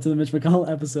follow up to the Mitch McConnell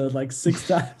episode like 6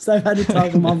 times. I've had to I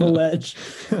talk him off the know. ledge.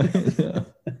 I know.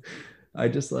 I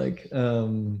just like,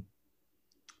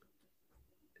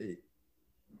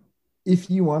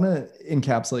 if you want to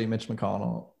encapsulate Mitch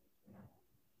McConnell,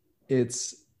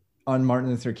 it's on Martin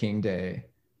Luther King Day,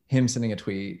 him sending a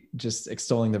tweet just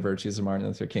extolling the virtues of Martin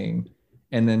Luther King.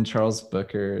 And then Charles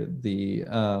Booker, the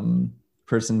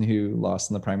person who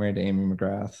lost in the primary to Amy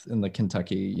McGrath in the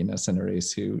Kentucky, Senate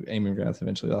race, who Amy McGrath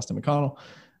eventually lost to McConnell.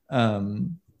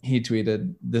 He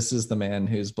tweeted, "This is the man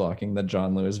who's blocking the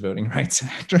John Lewis Voting Rights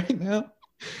Act right now."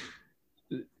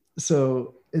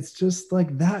 So it's just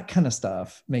like that kind of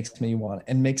stuff makes me want,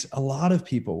 and makes a lot of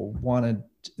people want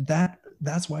to,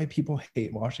 that's why people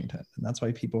hate Washington. And that's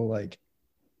why people like,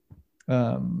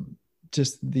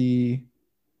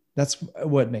 that's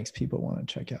what makes people want to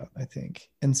check out, I think.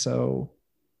 And so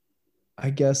I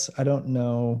guess I don't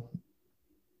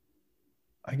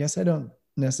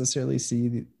necessarily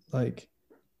see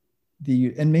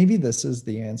and maybe this is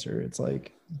the answer. It's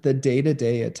like the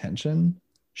day-to-day attention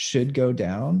should go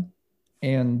down,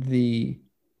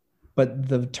 but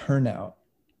the turnout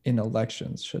in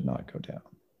elections should not go down.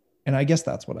 And I guess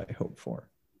that's what I hope for,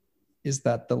 is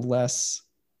that the less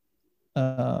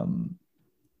that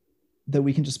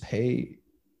we can just pay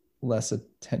less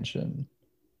attention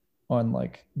on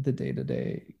like the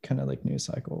day-to-day kind of like news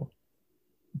cycle,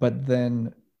 but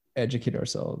then educate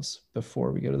ourselves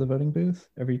before we go to the voting booth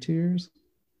every 2 years.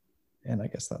 And I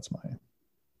guess that's my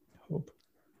hope.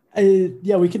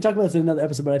 Yeah, we can talk about this in another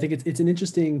episode, but I think it's an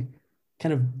interesting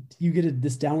kind of, you get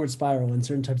this downward spiral in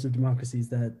certain types of democracies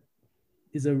that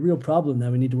is a real problem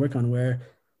that we need to work on, where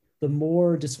the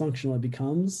more dysfunctional it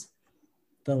becomes,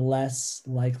 the less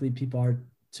likely people are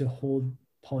to hold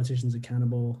politicians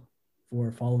accountable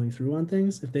for following through on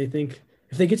things. If they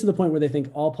get to the point where they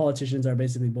think all politicians are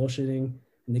basically bullshitting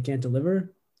and they can't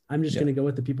deliver, I'm just going to go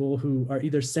with the people who are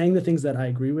either saying the things that I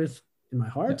agree with in my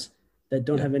heart that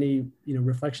don't have any,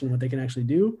 reflection on what they can actually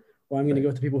do, or I'm going to go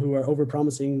with the people who are over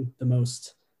promising the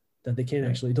most that they can't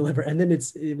actually deliver. And then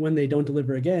it's when they don't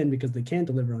deliver again because they can't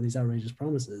deliver on these outrageous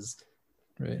promises.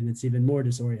 Right. And it's even more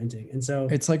disorienting. And so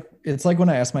it's like when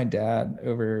I asked my dad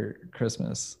over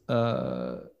Christmas,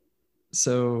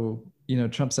 so,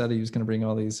 Trump said he was going to bring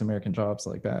all these American jobs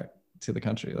like back to the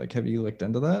country. Like, have you looked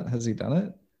into that? Has he done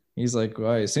it? He's like,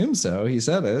 well, I assume so. He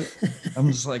said it.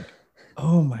 I'm just like,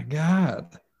 oh my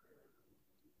God.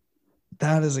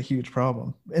 That is a huge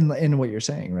problem in what you're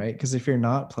saying, right? Because if you're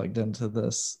not plugged into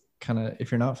this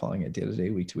if you're not following it day to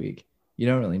day, week to week, you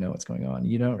don't really know what's going on.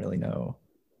 You don't really know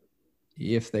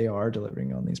if they are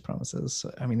delivering on these promises.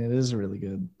 So, I mean, it is a really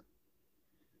good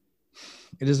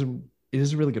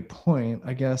point.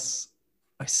 I guess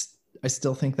I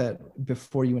still think that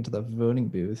before you went to the voting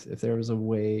booth, if there was a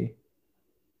way,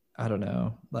 I don't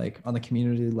know, like on the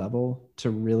community level to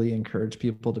really encourage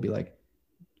people to be like,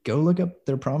 go look up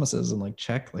their promises and like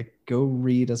check, like go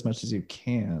read as much as you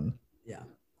can. Yeah.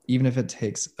 Even if it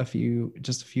takes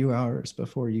just a few hours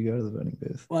before you go to the voting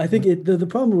booth. Well, I think the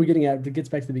problem we're getting at, it gets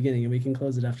back to the beginning, and we can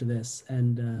close it after this.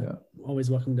 And always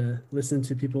welcome to listen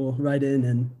to people write in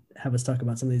and have us talk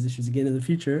about some of these issues again in the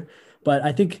future. But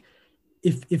I think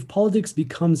if politics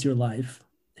becomes your life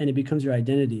and it becomes your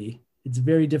identity, it's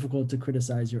very difficult to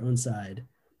criticize your own side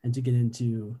and to get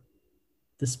into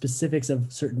the specifics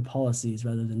of certain policies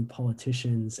rather than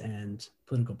politicians and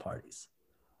political parties.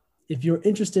 If you're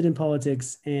interested in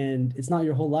politics and it's not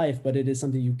your whole life, but it is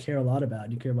something you care a lot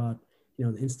about, you care about,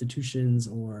 the institutions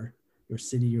or your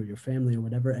city or your family or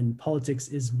whatever, and politics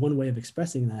is one way of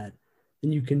expressing that,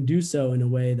 then you can do so in a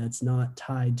way that's not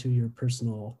tied to your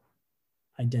personal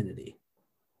identity.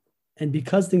 And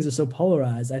because things are so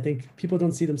polarized, I think people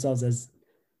don't see themselves as,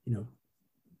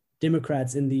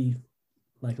 Democrats in the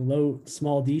like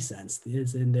small d sense,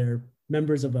 is in they're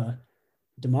members of a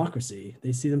democracy.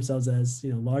 They see themselves as,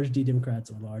 large D Democrats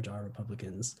or large R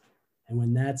Republicans. And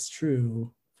when that's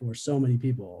true for so many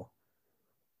people,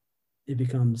 it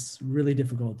becomes really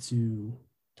difficult to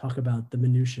talk about the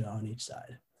minutia on each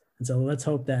side. And so let's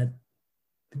hope that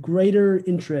the greater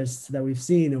interests that we've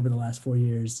seen over the last 4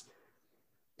 years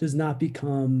does not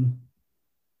become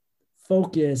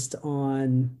focused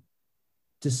on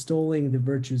extolling the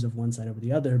virtues of one side over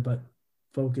the other, but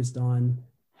focused on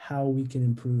how we can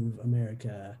improve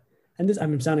America. And this,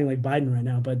 I'm sounding like Biden right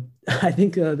now, but I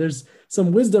think there's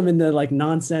some wisdom in the like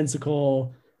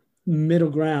nonsensical middle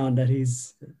ground that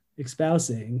he's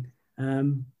espousing.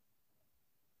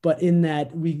 But in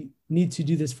that we need to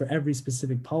do this for every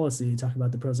specific policy, talk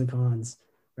about the pros and cons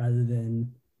rather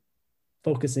than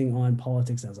focusing on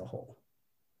politics as a whole.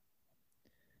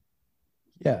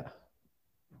 Yeah.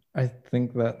 I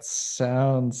think that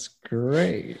sounds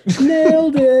great.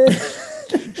 Nailed it.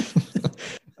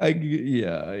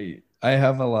 I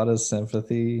have a lot of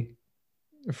sympathy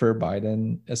for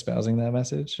Biden espousing that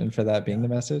message and for that being the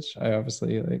message. I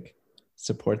obviously like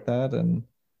support that. And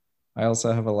I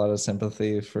also have a lot of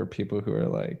sympathy for people who are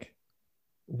like,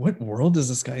 what world is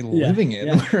this guy living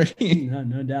in where he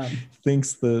no doubt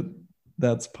thinks that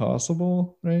that's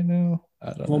possible right now? I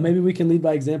don't know. Well, maybe we can lead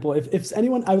by example. If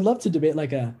anyone, I would love to debate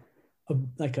like a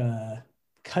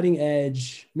cutting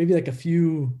edge, maybe like a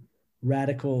few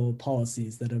radical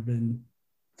policies that have been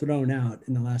thrown out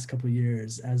in the last couple of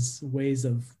years as ways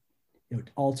of, you know,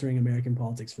 altering American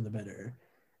politics for the better,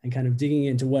 and kind of digging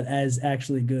into what is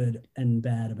actually good and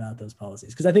bad about those policies.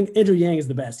 Because I think Andrew Yang is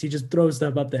the best. He just throws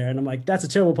stuff up there and I'm like, that's a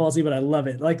terrible policy, but I love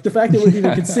it. Like the fact that we're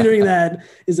even considering that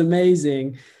is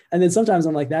amazing. And then sometimes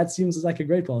I'm like, that seems like a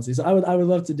great policy. So I would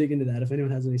love to dig into that. If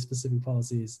anyone has any specific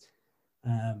policies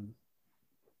that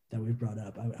we've brought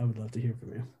up, I would love to hear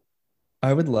from you.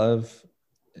 I would love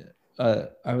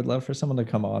for someone to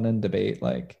come on and debate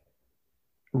like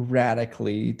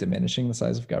radically diminishing the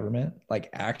size of government,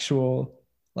 like actual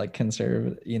like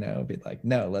conservative, you know, be like,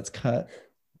 no, let's cut.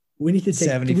 We need to take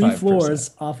 75%. 3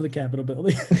 floors off of the Capitol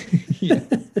building. Yeah,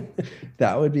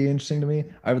 that would be interesting to me.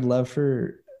 I would love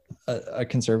for a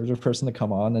conservative person to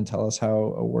come on and tell us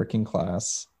how a working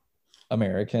class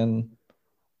American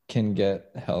should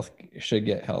get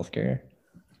healthcare.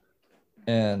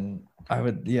 And I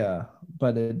would,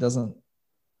 but it doesn't.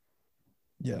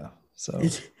 Yeah. So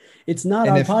it's not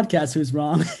our podcast who's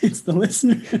wrong. It's the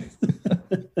listener.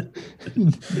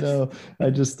 No, I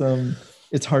just,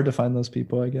 it's hard to find those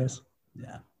people, I guess.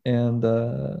 Yeah. And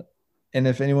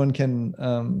if anyone can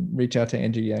reach out to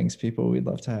Andrew Yang's people, we'd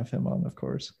love to have him on, of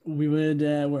course. We would.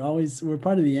 We're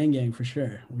part of the Yang Gang for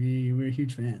sure. We're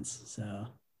huge fans, so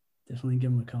definitely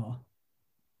give him a call.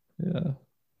 Yeah.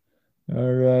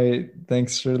 All right.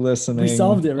 Thanks for listening. We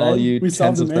solved it, right? All you we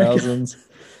tens of America. Thousands.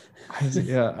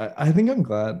 I think I'm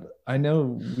glad. I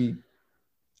know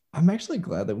I'm actually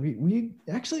glad that we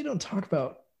actually don't talk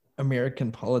about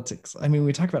American politics. I mean,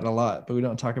 we talk about it a lot, but we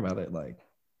don't talk about it like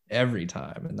every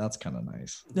time, and that's kind of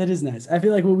nice. That is nice. I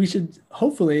feel like we should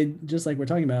hopefully, just like we're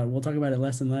talking about, we'll talk about it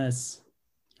less and less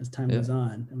as time goes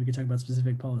on, and we can talk about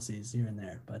specific policies here and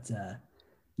there. But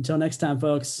until next time,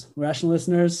 folks, rational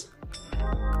listeners.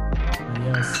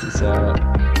 Adios. Peace out.